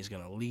 and he's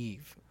gonna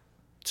leave.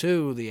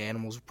 Two, the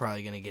animal's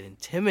probably gonna get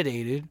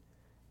intimidated,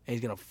 and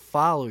he's gonna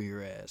follow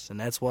your ass. And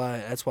that's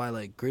why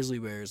like grizzly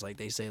bears, like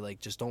they say, like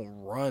just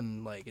don't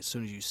run like as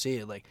soon as you see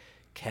it, like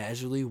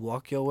casually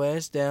walk your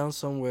ass down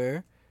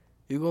somewhere.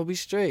 You're gonna be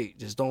straight.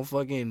 Just don't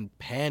fucking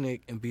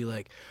panic and be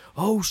like,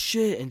 oh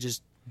shit, and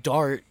just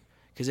dart,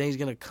 because then he's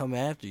gonna come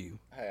after you.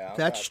 Hey,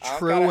 that's I don't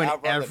true gotta in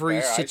outrun the every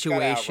bear, I just gotta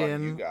outrun you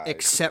situation guys.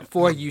 except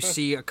for you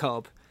see a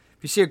cub.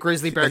 If you see a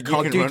grizzly bear Like, you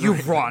cub, can dude, run you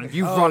right- run.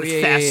 You Oh, run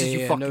yeah, fast yeah, as you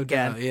yeah, fucking no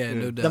can. doubt. Yeah,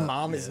 no doubt. The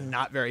mom is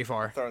not very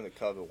far. throwing the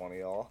cub at one of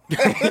y'all.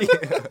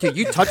 Dude,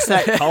 you touch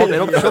that cub,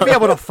 she'll be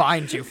able to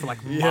find you for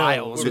like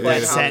miles With with that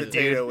that hot scent,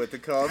 potato dude. with the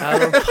cub.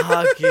 Out of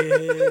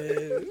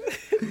pocket.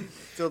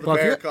 Till the Well,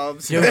 if bear you-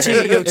 comes. Yo, T,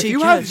 If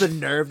you have catch. the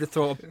nerve to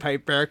throw a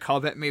pipe bear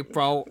cub at me,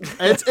 bro,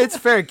 it's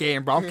fair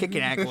game, bro. I'm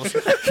kicking ankles.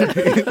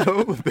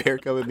 A bear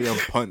coming at me, I'm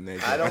punting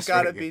that. I don't swear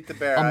gotta to beat the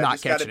bear. I'm I not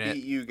just gotta catching it.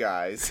 beat you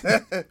guys.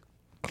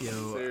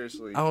 Yo,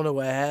 Seriously. I don't know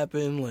what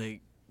happened.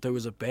 Like there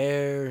was a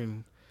bear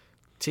and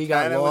T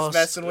got Tana lost. was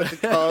messing with the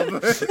cub.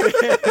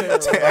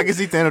 God. I can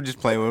see Thanos just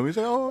playing with him. He's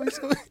like, oh, he's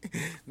so...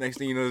 Next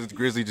thing you know, this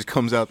grizzly just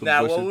comes out the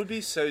Now, bushes. what would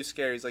be so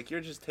scary is like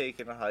you're just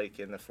taking a hike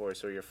in the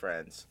forest with your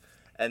friends,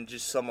 and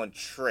just someone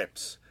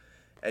trips,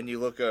 and you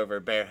look over, a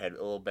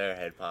little bear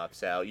head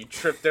pops out. You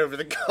tripped over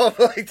the cub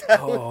like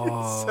that.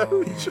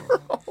 Would be so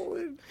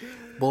trolling.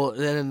 Well,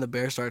 then the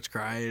bear starts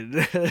crying,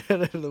 and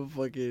then the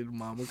fucking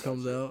mama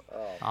comes out.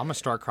 I'm gonna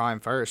start crying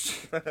first.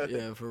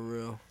 Yeah, for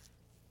real.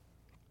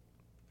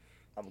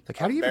 Like,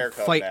 how do you bear even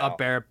cub fight now. a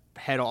bear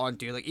head on,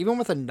 dude? Like, even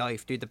with a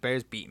knife, dude, the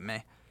bear's beating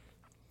me.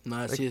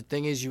 No, see, the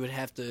thing is, you would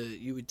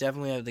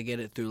definitely have to get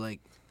it through like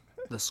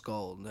the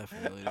skull.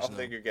 Definitely. I There's don't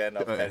think no, you're getting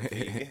up 10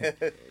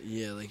 feet.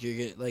 yeah, like you're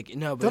getting like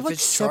no, but They're if like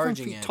it's 7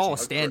 charging feet at tall, you,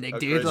 standing, A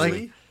dude. grizzly?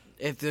 Like,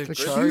 if they're They're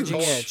charging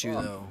huge. at you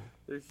Fuck. though,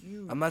 They're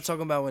huge. I'm not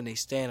talking about when they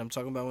stand. I'm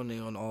talking about when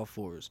they're on all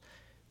fours.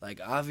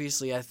 Like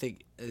obviously, I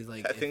think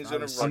like That if thing's I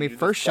gonna was- I run mean, you the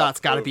first shot's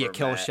fuck got to be a over,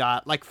 kill Matt.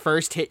 shot. Like,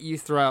 first hit you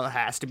throw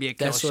has to be a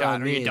kill That's what shot, I or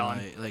mean. you're done.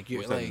 Like you're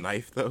With that like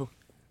knife, though?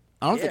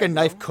 I don't think a Yeah,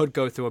 knife bro. could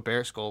go through a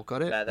bear skull,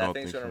 could it? That don't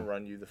thing's think gonna so.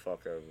 run you the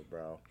fuck over,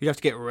 bro. You'd have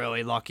to get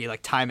really lucky,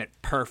 like time it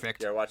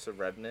perfect. You ever watch The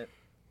Revenant?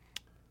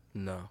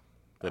 no.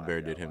 That Oh, bear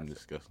yeah, did I him watched it.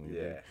 disgustingly.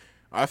 Yeah. bad.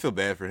 I feel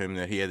bad for him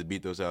that he had to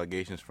beat those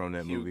allegations from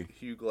that movie.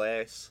 Hugh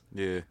Glass.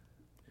 Yeah.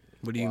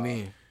 What do you Wow.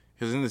 mean?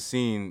 Because in the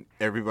scene,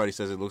 everybody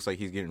says it looks like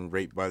he's getting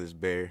raped by this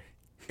bear.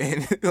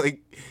 And,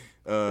 like...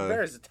 The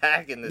bear's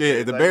attacking this Yeah,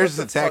 thing. the Like, bear's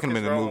what just attacking fuck him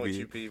in is the wrong with movie.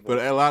 you people?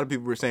 But a lot of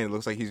people were saying it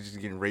looks like he's just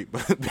getting raped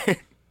by the bear.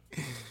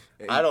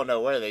 I don't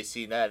know where they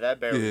seen that. That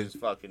bear Yeah. was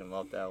just fucking him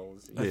up. That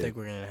was. I Yeah. think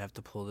we're gonna have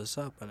to pull this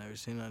up. I never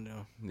seen that.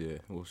 No. Yeah,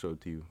 we'll show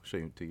it to you. Show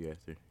it to you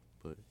after.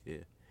 But, yeah.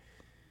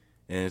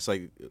 And it's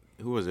like,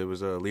 who was it? It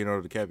was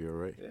Leonardo DiCaprio,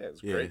 right? Yeah, it was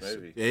a great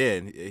movie. Yeah,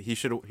 and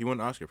he won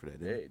an Oscar for that.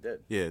 Didn't Yeah, he did.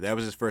 he? Yeah, that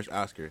was his first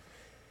Oscar.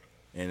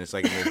 And it's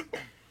like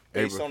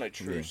Based on a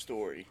true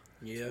story.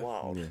 Yeah.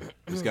 Wow. Yeah.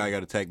 This guy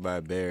got attacked by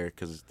a bear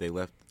because they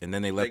left, and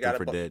then they left him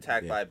for dead.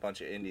 attacked Yeah. by a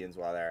bunch of Indians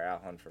while they were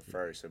out hunting for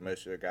fur. So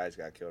most of the guys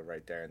got killed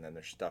right there, and then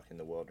they're stuck in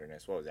the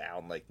wilderness. What was it,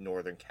 out in like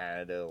northern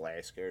Canada,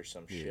 Alaska, or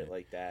some shit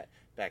like that,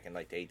 back in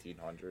like the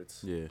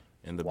 1800s. Yeah,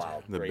 and the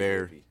Wow, the great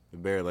bear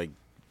movie. like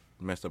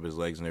messed up his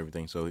legs and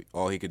everything. So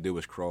all he could do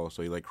was crawl.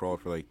 So he like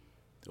crawled for like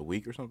a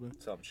week or something.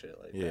 Some shit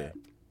like Yeah. that.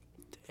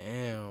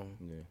 Damn.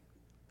 Yeah.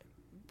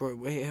 Bro,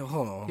 wait,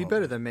 hold on. He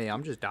better than me.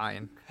 I'm just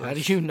dying. How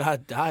do you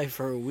not die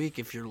for a week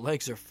if your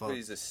legs are But fucked?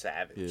 he's a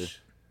savage. Yeah.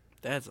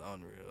 That's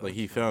unreal. Like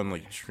he found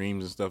like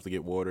streams and stuff to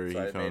get water. That's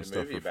why He they made found a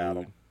stuff movie for about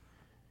food.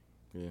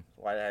 him.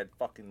 Why they had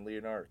fucking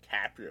Leonardo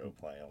DiCaprio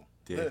play him?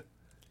 Yeah.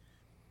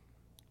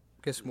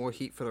 Gets more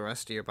heat for the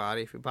rest of your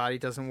body if your body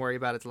doesn't worry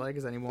about its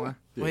legs anymore.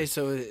 Yeah. Wait,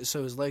 so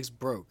his legs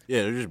broke.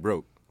 Yeah, they're just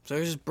broke. So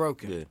they're just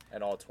broken. Yeah.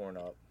 And all torn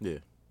up. Yeah.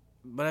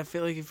 But I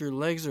feel like if your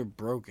legs are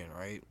broken,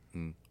 right?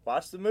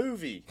 Watch the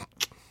movie.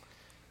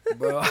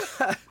 Bro,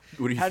 What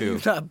do you how do feel?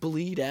 you not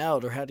bleed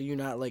out, or how do you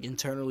not like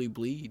internally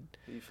bleed?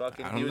 He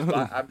fucking. I He don't was.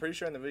 know. I'm pretty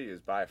sure in the movie he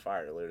was by a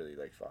fire, literally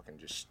like fucking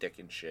just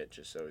sticking shit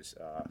just so his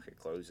it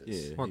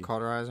closes. Yeah. Or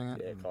cauterizing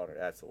it. Yeah, caught her.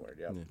 That's the word.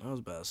 Yep. Yeah. I was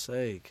about to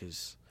say,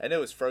 because And it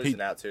was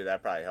frozen out too.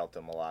 That probably helped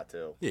him a lot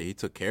too. Yeah, he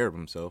took care of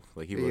himself.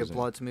 Like he Your wasn't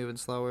blood's moving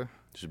slower.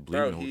 just bleeding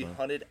Bro, the whole he time.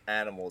 hunted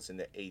animals in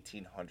the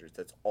 1800s.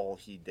 That's all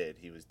he did.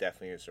 He was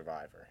definitely a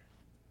survivor.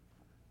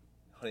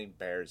 Hunting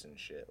bears and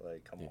shit.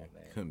 Like, come Yeah, on,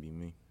 man. couldn't be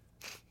me.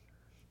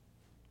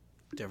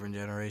 different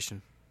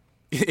generation.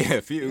 Yeah, a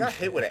He few. got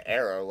hit with an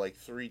arrow like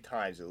 3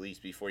 times at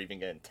least before even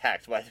getting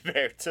attacked by the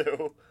bear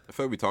too. I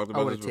feel like we talked I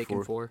about would this have taken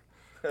before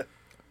 4.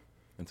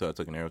 until I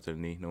took an arrow to the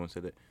knee. No one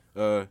said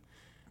that.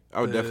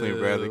 I would definitely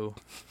rather. Boo.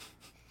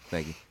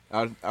 Thank you.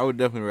 I would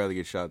definitely rather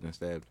get shot than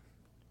stabbed.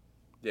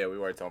 Yeah, we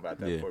were talking about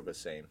that Yeah. before, but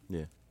same.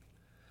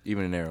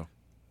 Even an arrow.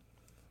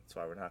 That's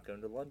why we're not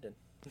going to London.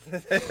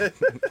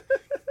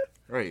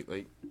 Right.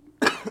 Like.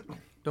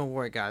 Don't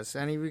worry, guys.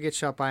 Any of you get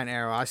shot by an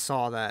arrow, I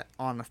saw that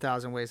on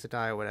 1,000 Ways to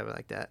Die or whatever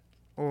like that.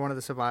 Or one of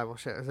the survival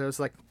shows. It was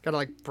like, gotta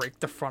like break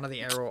the front of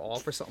the arrow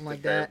off or something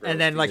like that. And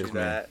then like, Yes,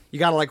 man. you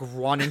gotta like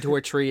run into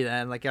a tree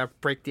then. Like, you gotta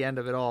break the end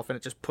of it off and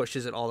it just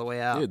pushes it all the way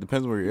Yeah, out. it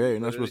depends where you're at. You're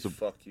not Literally, supposed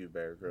to. fuck you,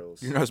 Bear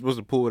Grylls. You're not supposed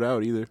to pull it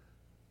out either.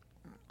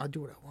 I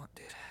do what I want,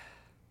 dude.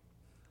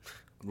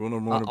 Rule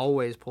number I one.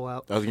 always pull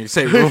out. I was gonna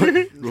say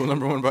rule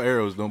number one about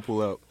arrows: don't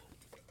pull out.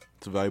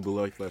 It's a valuable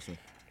life lesson.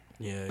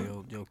 Yeah,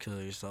 you'll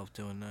kill yourself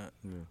doing that.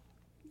 In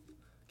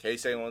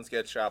case anyone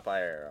gets shot by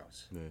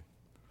arrows.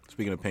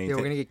 Speaking of pain, Yeah,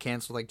 we're gonna get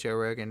canceled like Joe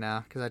Rogan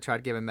now because I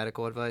tried giving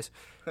medical advice.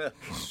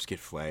 just get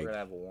We're flagged. going to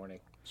have a warning.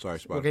 Sorry,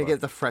 Spotify. We're gonna get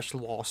the fresh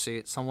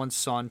lawsuit. Someone's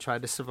son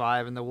tried to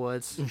survive in the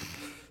woods.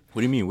 What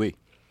do you mean we?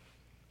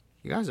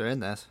 You guys are in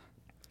this.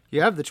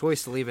 You have the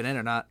choice to leave it in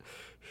or not.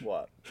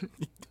 What?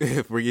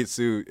 If we get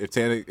sued,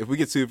 if we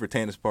get sued for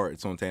Tana's part,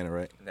 it's on Tana,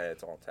 right? Yeah,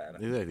 it's all Tana.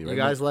 Exactly. You Right?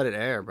 guys let it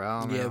air, bro. I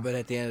don't Yeah, know. but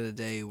at the end of the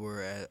day,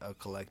 we're at a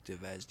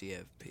collective as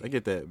DFP. I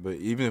get that, but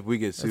even if we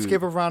get sued, Let's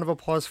give a round of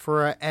applause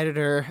for our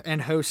editor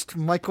and host,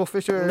 Michael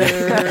Fisher. Yay.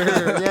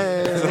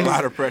 there's a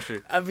lot of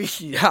pressure. I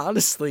mean,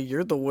 honestly,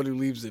 you're the one who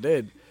leaves it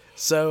in.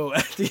 So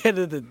at the end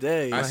of the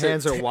day, My said-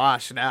 hands are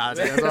washed now.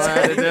 Dude. That's all I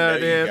had to You know,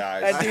 do, you dude.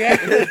 guys. at the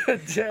end of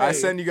the day, I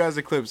send you guys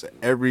the clips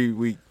every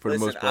week for the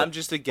Listen, most part. I'm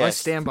just a guest.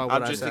 stand by what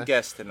I'm I just say. a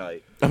guest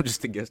tonight. I'm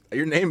just a guest.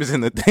 Your name is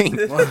in the thing.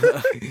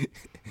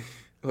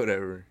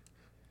 Whatever.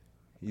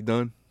 You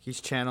done?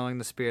 He's channeling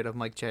the spirit of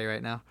Mike J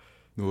right now.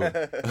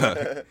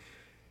 What?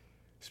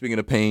 Speaking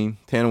of pain,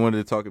 Tana wanted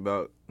to talk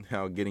about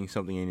how getting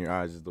something in your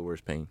eyes is the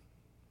worst pain.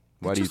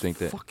 Why It do you just think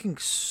that? fucking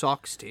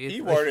sucks, dude.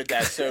 He Like, worded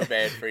that so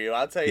bad for you.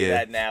 I'll tell you Yeah.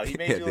 that now. He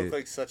made Yeah, you look dude.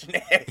 like such an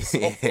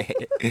asshole.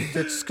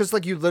 it's because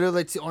like you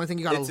literally, it's the only thing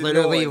you gotta It's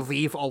literally annoying.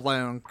 leave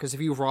alone. Because if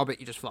you rub it,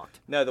 you just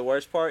fucked. No, the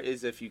worst part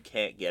is if you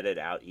can't get it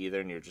out either,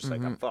 and you're just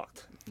like, I'm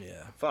fucked.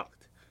 yeah. I'm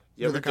fucked.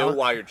 You Yeah, ever like do I- it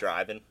while you're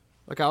driving?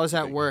 Like I was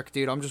at work,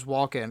 dude. I'm just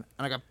walking, and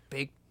like a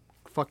big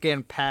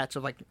fucking patch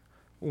of like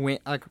wind,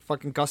 like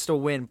fucking gust of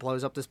wind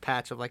blows up this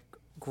patch of like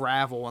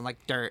gravel and like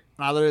dirt.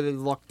 And I literally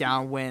look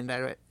downwind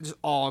at it. It just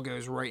all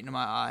goes right into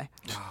my eye.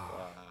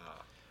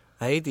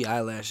 I hate the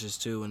eyelashes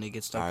too when they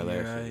get stuck in your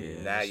eye. Eyelashes,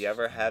 Yeah. Nah, you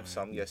ever have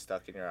some get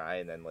stuck in your eye,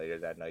 and then later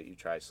that night you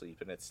try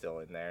sleeping, it's still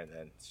in there, and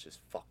then it's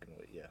just fucking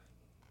with you.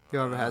 You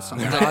ever had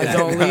something? I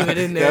don't leave it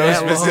in there That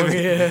that was long.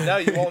 specific. Yeah. No,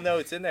 you won't know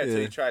it's in there until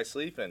Yeah. you try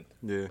sleeping,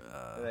 Yeah.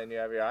 and then you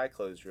have your eye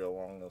closed real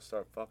long, and they'll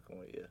start fucking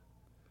with you.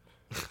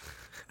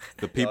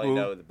 The You only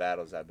know people, the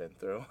battles I've been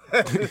through.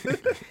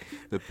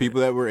 the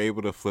people that were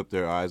able to flip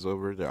their eyes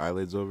over, their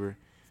eyelids over,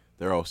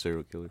 they're all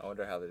serial killers. I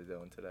wonder how they're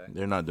doing today.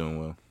 They're not doing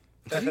well.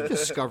 How do you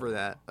discover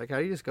that? Like, how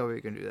do you discover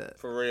you can do that?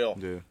 For real.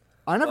 Yeah.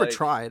 I never Like-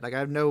 tried. Like, I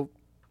have no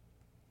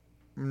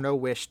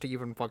wish to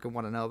even fucking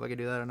want to know if I could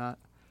do that or not.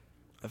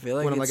 I feel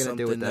like What am I it's gonna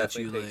do something with that? that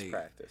you Definitely takes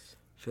like. practice.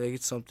 I feel like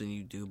it's something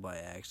you do by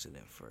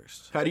accident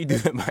first. How do you do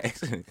that by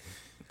accident?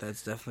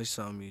 That's definitely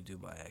something you do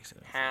by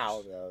accident. How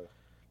first. though?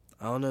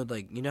 I don't know,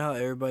 like, you know how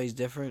everybody's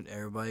different?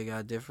 Everybody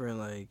got different,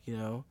 like, you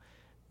know,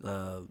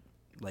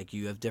 like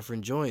you have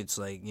different joints.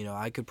 Like, you know,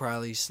 I could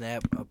probably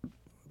snap up.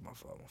 My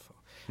fault.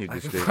 You I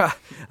just could, did.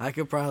 I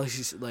could probably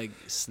like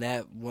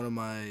snap one of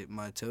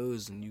my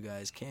toes and you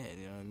guys can't.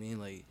 You know what I mean?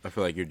 Like, I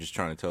feel like you're just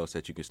trying to tell us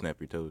that you can snap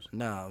your toes.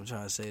 nah, I'm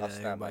trying to say I'll that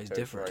snap my everybody's toes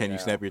different. right Can you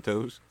now. snap your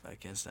toes? I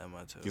can't snap my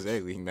toes.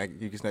 Exactly.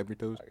 You can snap your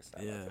toes. I can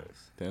snap my Yeah.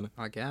 toes. Tana,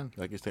 Again.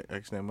 I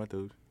can snap my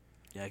toes.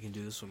 Yeah, I can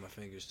do this with my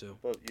fingers too.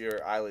 But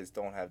your eyelids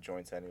don't have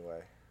joints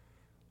anyway.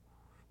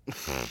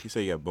 You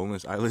say you got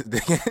boneless eyelids?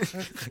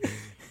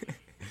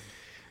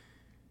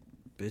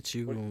 Bitch,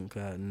 you don't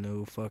got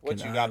no fucking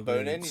What, you got bone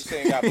in? You eyelids.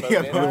 saying you got bone in?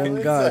 got bone.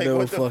 eyelids? Got Like, no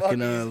what the fuck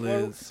fucking is-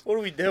 eyelids. What are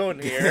we doing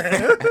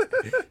here?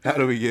 How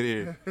do we get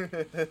here?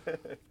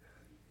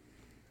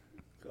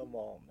 Come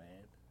on, man.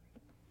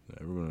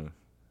 Yeah, we're gonna.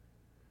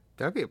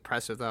 That'd be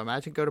impressive though.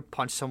 Imagine go to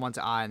punch someone's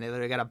eye and they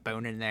literally got a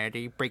bone in there. Do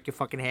you break your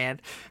fucking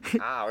hand?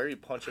 Or you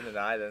punch them in the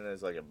eye, then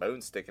there's like a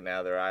bone sticking out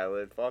of their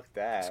eyelid. Fuck It's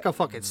that. got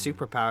fucking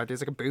superpower. Dude.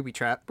 It's like a booby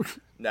trap.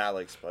 Now,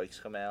 like, spikes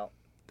come out.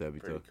 That'd be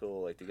Pretty tough.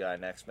 cool. Like the guy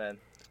in X-Men,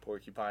 the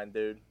porcupine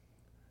dude.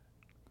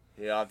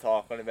 You know what I'm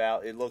talking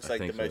about? It looks I like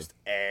the think so. most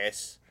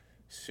ass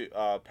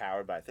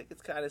powered, but I think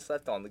it's kind of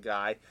slept on the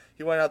guy.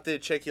 He went out to the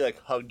chick, he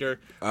like hugged her,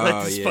 Oh,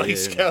 let the yeah,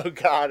 spikes yeah. go,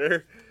 got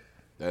her.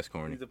 That's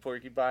corny. He's the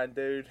porcupine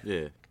dude.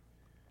 Yeah.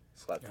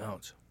 Slept on.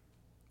 Ouch.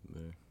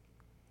 Yeah.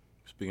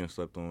 Speaking of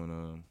slept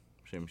on,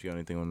 Seamus, you got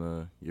anything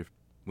on your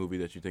movie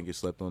that you think is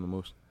slept on the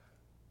most?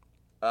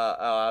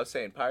 I was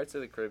saying Pirates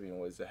of the Caribbean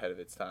was ahead of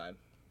its time,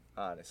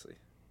 honestly.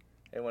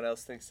 Anyone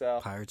else think so?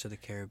 Pirates of the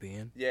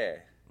Caribbean. Yeah.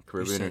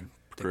 Caribbean, said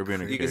the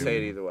Caribbean, or You can say it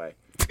Caribbean? either way.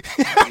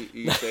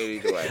 you can say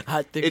it either way.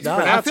 I think It's not.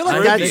 pronounced I feel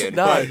like Caribbean,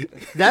 that's-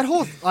 but That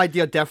whole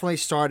idea definitely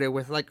started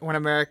with like when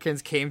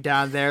Americans came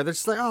down there. They're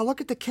just like, oh,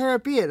 look at the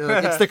Caribbean. They're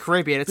like, it's the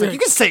Caribbean. It's like you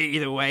can say it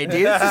either way,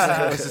 dude.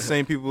 It's the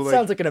same people like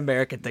Sounds like an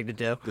American thing to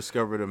do.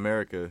 discovered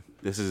America.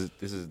 This is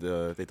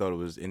they thought it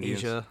was Indians.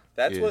 Asia.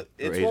 that's Yeah, what or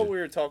it's Asia. what we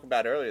were talking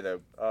about earlier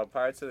though.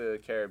 Pirates of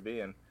the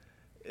Caribbean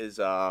is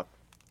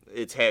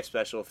it's half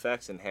special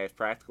effects and half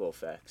practical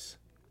effects.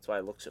 That's why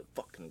it looks so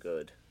fucking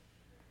good.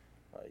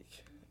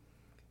 Like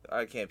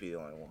I can't be the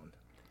only one.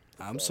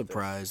 I'm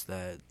surprised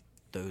that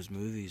those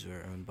movies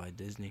were owned by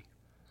Disney.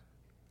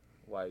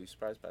 Why are you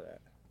surprised by that?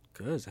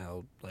 Cause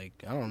how, like,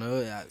 I don't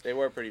know. They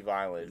were pretty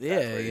violent. if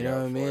that's Yeah, what you you're know what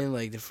I going mean.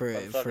 Like for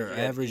Motherfuckers get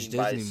average eaten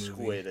by a Disney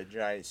movie. squid, a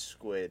giant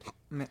squid.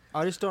 Man,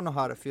 I just don't know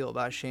how to feel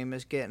about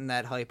Seamus getting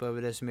that hype over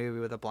this movie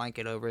with a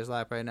blanket over his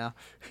lap right now.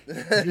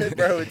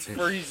 Bro, it's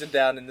freezing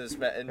down in this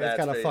in It's Matt's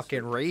got a face.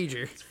 fucking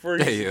rager. It's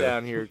freezing Yeah.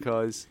 down here,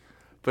 cuz.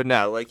 But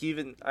no, like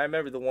even I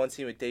remember the one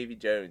scene with Davy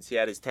Jones. He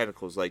had his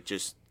tentacles like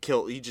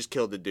he just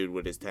killed the dude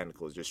with his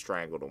tentacles, just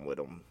strangled him with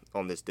them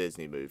on this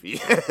Disney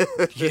movie.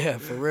 Yeah,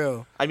 for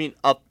real. I mean,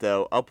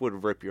 Up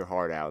would rip your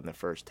heart out in the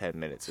first 10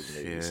 minutes of the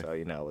movie, Yeah. so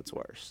you know it's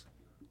worse.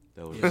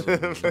 That was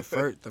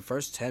The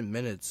first 10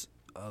 minutes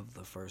of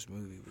the first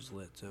movie was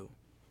lit too.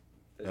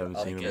 I haven't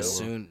Up seen too? it. As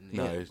soon,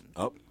 No, yeah. it's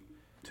up.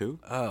 Two?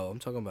 Oh, I'm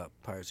talking about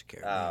Pirates of the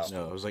Caribbean.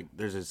 Oh. No, I was like,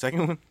 there's a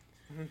second one.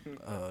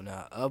 Oh,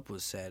 nah, Up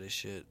was sad as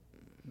shit.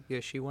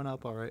 Yeah, she went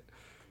up all right.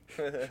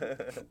 Or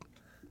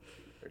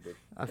did-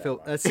 I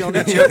feel that's the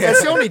only joke.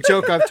 That's the only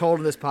joke I've told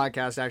in this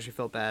podcast. I actually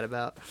felt bad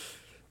about.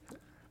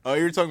 Oh,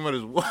 you were talking about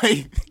his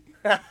wife.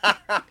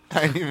 I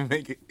didn't even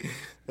make it.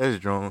 That's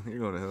drawn. You're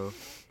going to hell.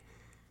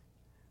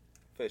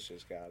 Fish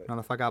just got it. Not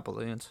if I got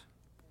balloons.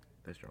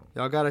 That's drawn.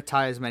 Y'all gotta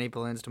tie as many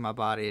balloons to my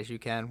body as you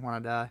can when I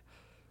die.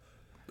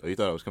 Oh, you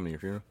thought I was coming to your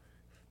funeral?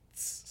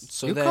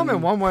 So you then, come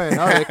in one way or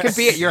another. It could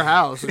be at your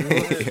house.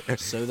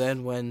 So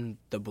then, when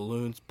the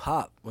balloons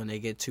pop, when they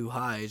get too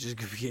high, it's just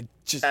gonna be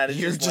just And it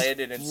you're just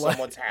landed in fly-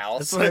 someone's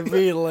house. That's what I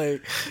mean.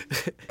 Like,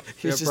 Yeah,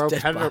 he's just bro,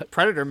 dead body.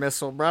 predator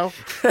missile, bro.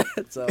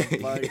 That's how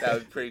funny. That would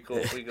be pretty cool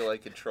if we could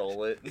like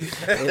control it.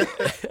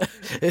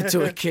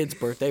 Into a kid's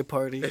birthday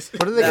party.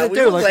 What are they Nah, gonna we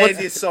do? would Like, land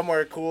what's, you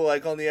somewhere cool,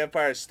 like on the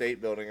Empire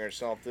State Building or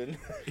something.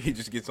 He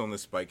just gets on the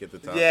spike at the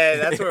top. Yeah,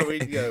 that's where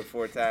we'd go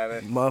for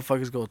Tana.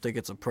 Motherfuckers gonna think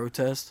it's a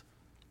protest.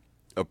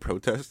 A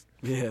protest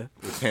Yeah.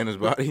 with Hannah's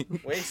body.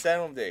 We ain't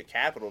send them to a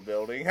Capitol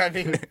building. I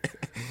mean,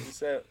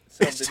 send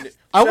them to New-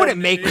 I send wouldn't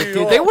them make to it, New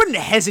dude. They York. wouldn't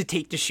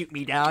hesitate to shoot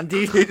me down,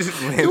 dude. He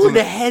just lands They on wouldn't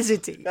the-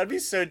 hesitate. That'd be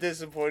so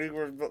disappointing.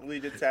 We're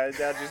leading Tana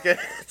down, just get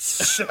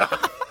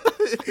shot,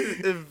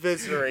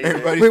 eviscerated.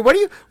 Everybody- Wait,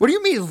 what do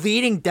you mean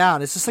leading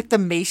down? Is this like the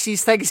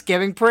Macy's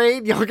Thanksgiving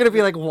parade? Y'all gonna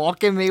be like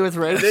walking me with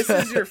red? This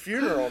is your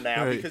funeral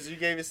now Right. because you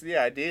gave us the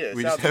idea. It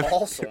We sounds just have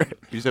awesome.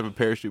 we just have a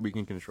parachute we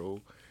can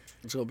control.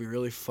 It's gonna be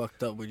really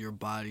fucked up when your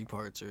body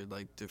parts are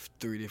like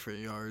 3 different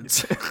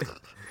yards.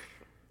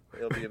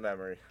 It'll be a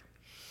memory.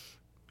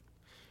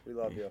 We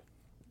love you.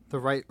 The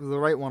right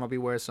one will be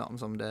worth something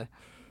someday.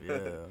 Yeah.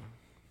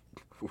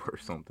 Or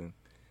something.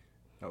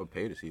 I would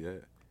pay to see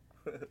that.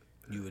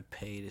 You would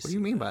pay to What see. do you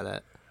mean by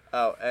that?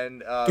 Oh,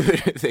 and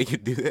They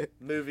could do that.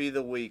 movie of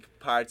the week: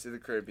 Pirates of the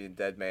Caribbean,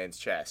 Dead Man's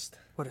Chest.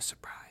 What a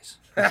surprise!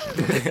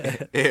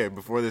 Yeah,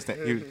 before this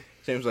thing,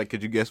 James was like,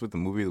 could you guess what the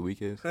movie of the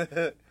week is?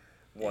 I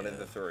One of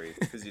the three,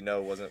 because you know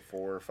it wasn't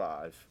 4 or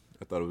 5.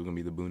 thought it was gonna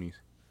be the Boonies.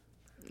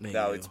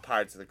 No, it's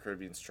Pirates of the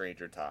Caribbean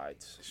Stranger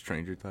Tides.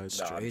 Stranger Tides.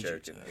 No, I'm Stranger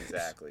joking. Tides.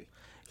 Exactly.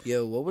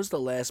 Yo, what was the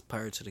last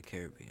Pirates of the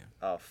Caribbean?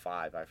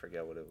 5. I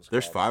forget what it was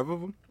There's called. 5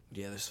 of them.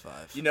 Yeah, there's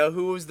 5. You know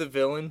who was the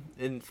villain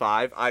in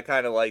 5? I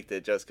kind of liked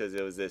it just because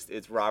it was this.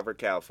 It's Robert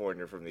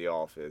California from The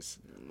Office.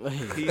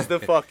 He's the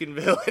fucking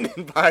villain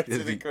in Pirates Is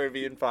of the he?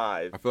 Caribbean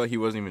 5. I feel like he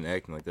wasn't even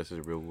acting like that's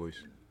his real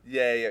voice.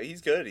 Yeah,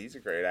 he's good. He's a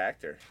great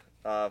actor.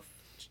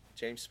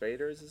 James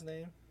Spader is his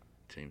name?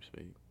 James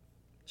Spade.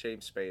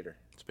 James Spader.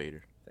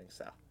 Spader. I think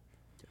so.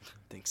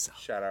 think so.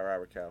 Shout out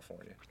Robert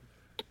California.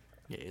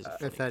 Yeah, he's a If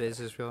funny that guy. is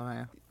his real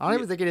name. I don't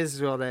even think it is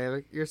his real name.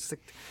 Like, you're just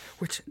like,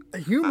 which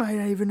you might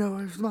not even know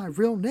is my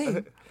real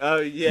name. Oh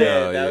yeah,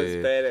 Oh, that yeah, was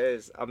yeah.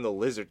 badass. I'm the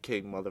Lizard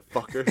King,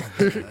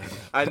 motherfucker.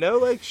 I know,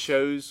 like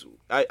shows.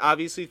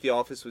 Obviously, if The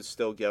Office was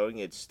still going,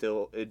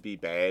 it'd be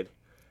bad.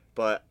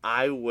 But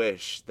I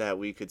wish that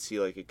we could see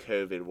like a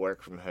COVID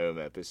work from home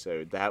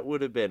episode. That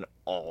would have been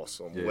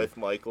awesome Yeah. with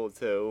Michael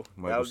too.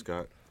 Michael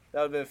Scott.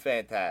 That would have been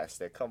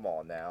fantastic. Come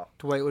on now.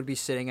 Dwight would be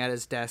sitting at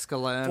his desk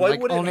alone, Dwight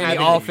like wouldn't only in have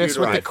the a office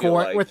computer, with the I feel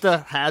like. with the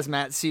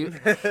hazmat suit.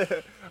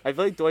 I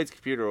feel like Dwight's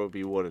computer would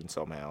be wooden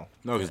somehow.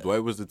 No, because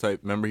Dwight was the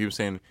type. Remember, he was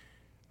saying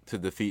to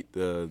defeat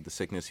the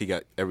sickness, he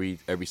got every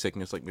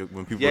sickness. Like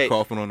when people were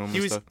coughing on him he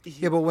and was. stuff.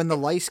 Yeah, but when the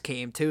lice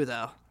came too,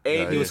 though, And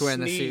he he was was wearing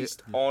the suit.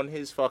 sneezed on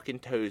his fucking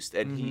toast,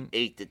 and he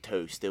ate the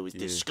toast. It was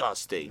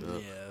disgusting.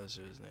 Yeah, it was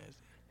nasty.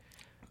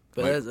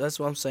 But that's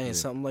what I'm saying.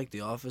 Something like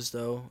The Office,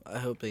 though, I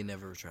hope they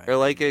never try. Or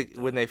like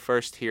when they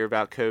first hear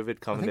about COVID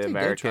coming think to they did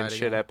America try and it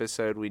shit again.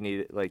 episode, we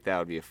need like that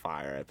would be a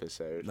fire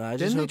episode. No, I just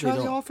didn't they hope try they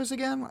The don't. Office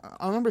again?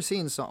 I remember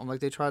seeing something like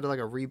they tried like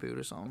a reboot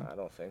or something. I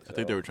don't think so. I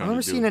think they were I trying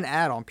remember to do. seeing an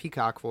ad on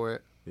Peacock for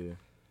it. Yeah.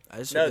 I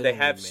just No, hope they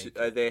don't have remake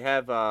it.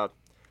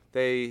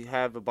 they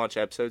have a bunch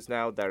of episodes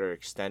now that are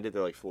extended.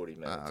 They're like 40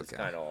 minutes. It's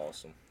okay. kind of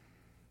awesome.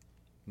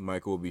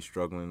 Michael will be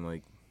struggling.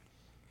 Like,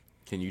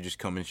 can you just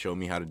come and show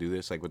me how to do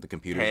this? Like with the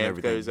computers and Pam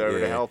everything. goes over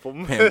to help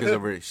him. Pam goes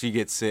over. She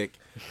gets sick.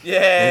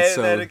 Yeah, And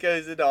so- then it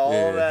goes into all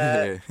yeah,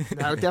 that. yeah.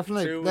 That would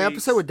definitely, 2 the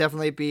episode weeks. would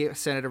definitely be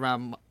centered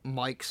around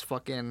Mike's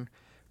fucking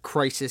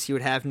crisis he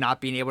would have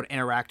not being able to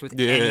interact with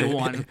Yeah.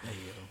 anyone.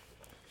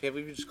 Can't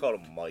believe you just called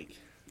him Mike.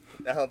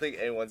 I don't think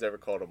anyone's ever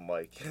called him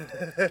Mike.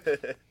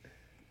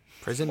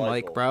 Prison Michael.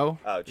 Mike, bro.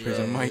 Oh, true.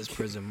 Prison Yeah, Mike. it's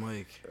Prison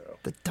Mike.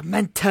 The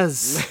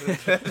Dementors.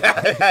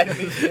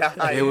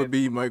 It would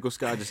be Michael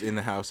Scott just in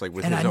the house, like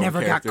with And his I own never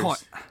got characters.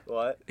 caught.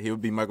 What? He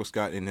would be Michael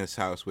Scott in his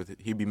house with.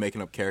 He'd be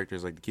making up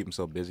characters like to keep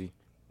himself busy.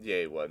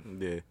 Yeah, he would.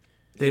 Yeah.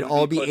 They'd He would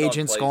all be putting on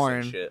Agent plays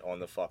and Scorin. shit on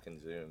the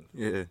fucking Zoom.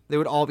 Yeah. They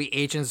would all be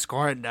Agent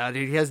Scorin now,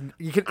 dude. He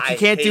I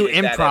can't do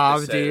hated that improv,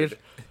 episode. dude.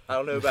 I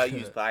don't know about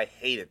you, but I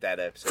hated that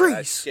episode. I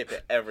Freeze. skip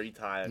it every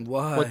time.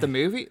 Why? What, the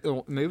movie?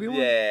 The movie one?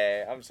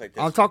 Yeah, I'm just like.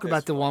 I'm talking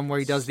about the one where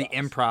he does the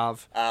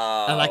improv.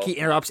 Oh. And like he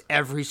interrupts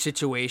every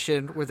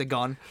situation with a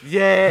gun.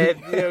 Yeah,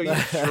 you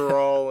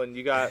troll, and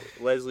you got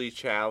Leslie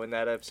Chow in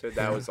that episode.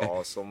 That was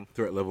awesome.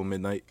 Threat level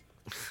midnight.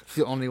 It's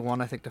the only one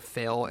I think to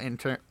fail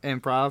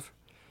improv.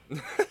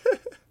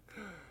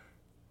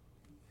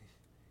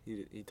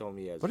 He told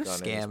me he has What a gun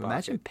in his scam. pocket.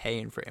 Imagine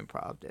paying for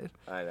improv, dude.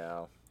 I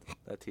know.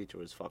 That teacher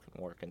was fucking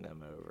working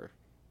them over.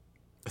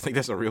 I think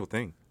that's a real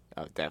thing.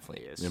 Oh, it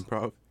definitely is.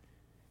 Improv.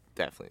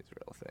 Definitely is a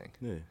real thing.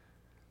 Yeah.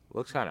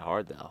 Looks kind of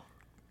hard though.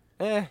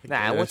 Nah.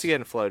 guess. Once you get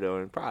in flow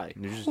doing, probably.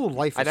 You're My just, whole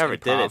life is I never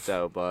did it improv.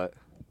 though, but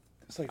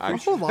it's like I- My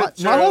whole, True.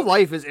 my whole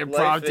life is improv,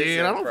 Life is dude.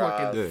 I don't improv.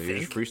 fucking yeah, you're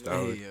just think.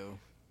 freestyling. Hey, yo.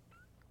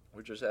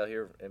 we're just out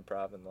here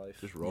improv in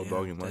life. Just raw Yeah,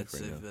 dogging life that's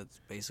right it. now. That's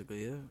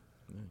basically it.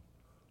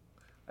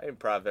 I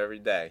improv every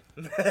day.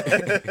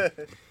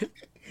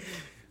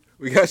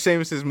 We got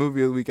Seamus's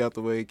movie of the week out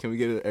the way. Can we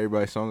get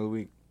everybody's song of the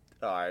week?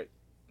 All right.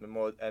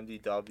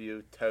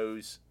 MDW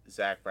Toes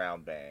Zach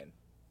Brown Band.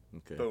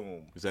 Okay.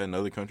 Boom. Is that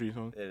another country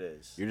song? It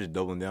is. You're just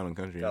doubling down on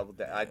country. Double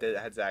down. I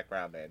had Zach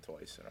Brown Band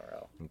twice in a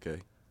row.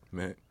 Okay.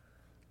 Matt,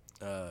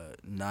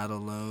 Not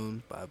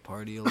Alone by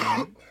Party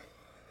Alone.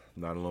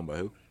 Not Alone by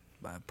who?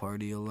 By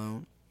Party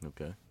Alone.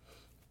 Okay.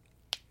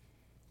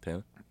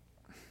 Taylor?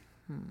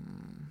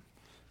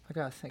 I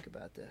gotta think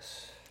about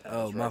this.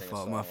 Oh, was my writing a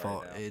fault. song My right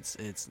fault. now.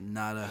 It's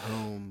Not a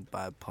Home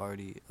by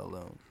Party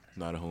Alone.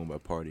 Not a Home by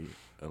Party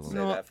Alone. Say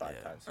No. that 5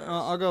 Yeah. times.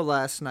 I'll go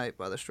Last Night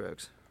by The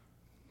Strokes.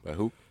 By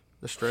who?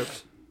 The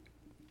Strokes.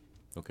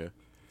 Okay.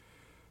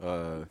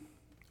 On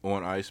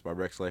Ice by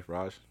Rex Life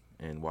Raj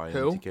and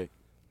YMTK.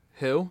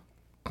 Who?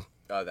 Who?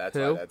 Oh, that's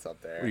Who? why that's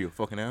up there. What are you, a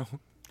fucking owl?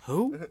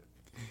 Who?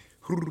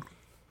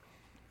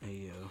 Hey,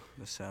 yo.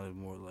 That sounded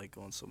more like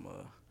on some,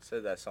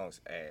 Said that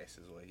song's ass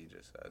is what he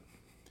just said.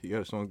 You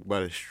got a song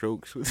by The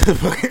Strokes. What the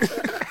fuck?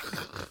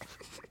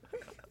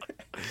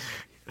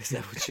 That's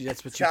what you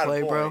Got a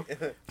play, bro?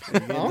 point.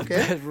 Oh, okay.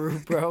 Bedroom,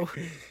 bro.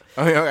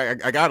 I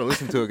mean, I gotta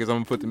listen to it because I'm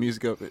gonna put the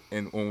music up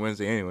on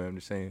Wednesday anyway. I'm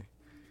just saying.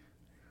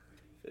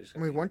 I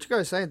mean, weren't you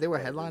guys saying they were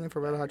headlining for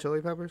Red Hot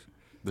Chili Peppers?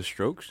 The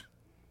Strokes?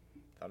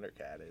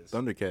 Thundercat is.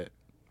 Thundercat.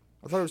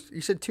 I thought it was,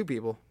 you said 2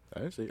 people.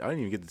 I didn't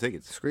even get the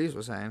tickets. Screez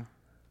was saying.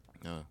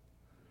 No.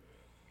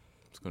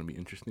 It's gonna be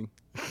interesting.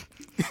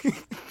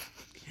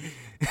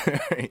 All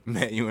right,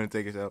 Matt, you want to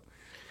take us out?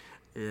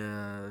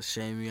 Yeah,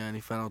 Shame, you got any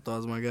final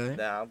thoughts, my guy?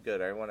 Nah, I'm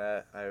good. I hope everyone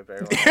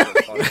had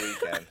a fun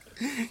weekend.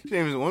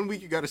 James, 1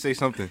 week you got to say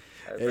something.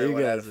 I hope Yeah, you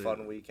everyone had a guys are-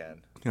 fun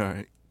weekend. All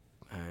right.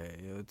 Alright,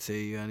 yo,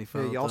 T, you got any Yeah,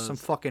 final y'all thoughts? some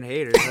fucking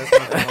haters. That's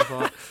my final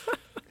thought.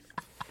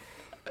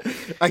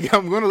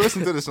 I'm going to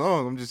listen to the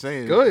song. I'm just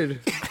saying.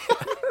 Good.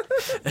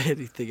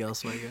 Anything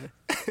else, my guy?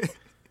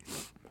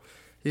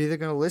 You're either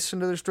gonna listen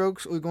to the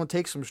Strokes or you're gonna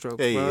take some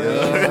strokes. Hey,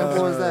 bro.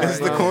 Simple as this is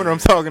that. the bro. corner I'm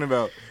talking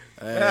about.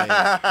 Hey,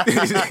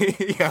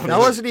 Yeah, That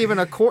wasn't even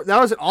a that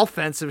was an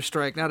offensive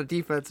strike, not a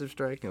defensive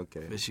strike.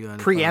 okay. Fish, you got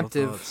any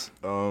Preemptive.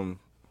 final thoughts?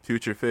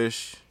 Future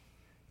Fish,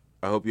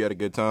 I hope you had a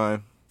good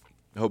time.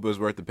 I hope it was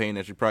worth the pain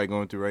that you're probably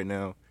going through right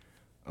now.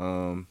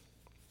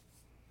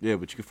 Yeah,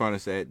 but you can find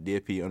us at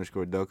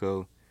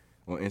DFP_Delco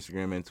on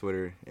Instagram and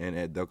Twitter, and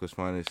at Delco's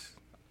Finest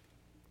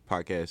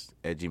Podcast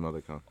at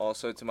gmail.com.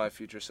 Also, to my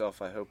future self,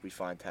 I hope we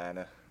find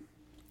Tana.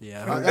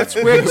 Yeah, That's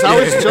weird because I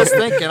was just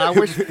thinking. I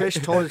wish Fish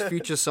told his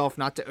future self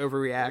not to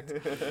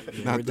overreact.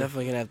 yeah, we're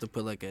definitely gonna have to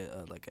put like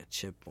a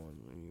chip on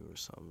you or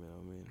something. You know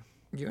what I mean?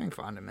 You ain't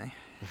finding me.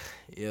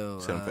 Yo,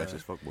 Sound fast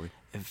as fuck, boy.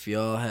 if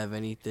y'all have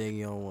anything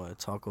y'all want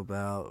to talk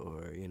about,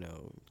 or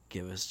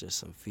give us just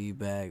some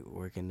feedback,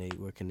 where can they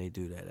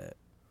do that at?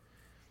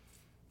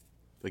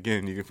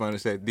 Again, you can find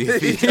us at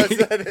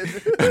DFP_Delco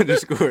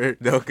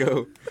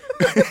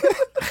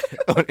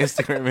on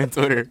Instagram and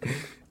Twitter,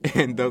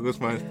 and Delco's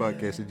Finest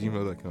Podcast at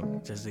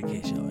gmail.com. Just in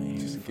case y'all ain't.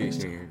 Just in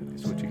case you're here,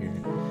 it's what you're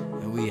hearing.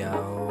 And we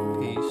out.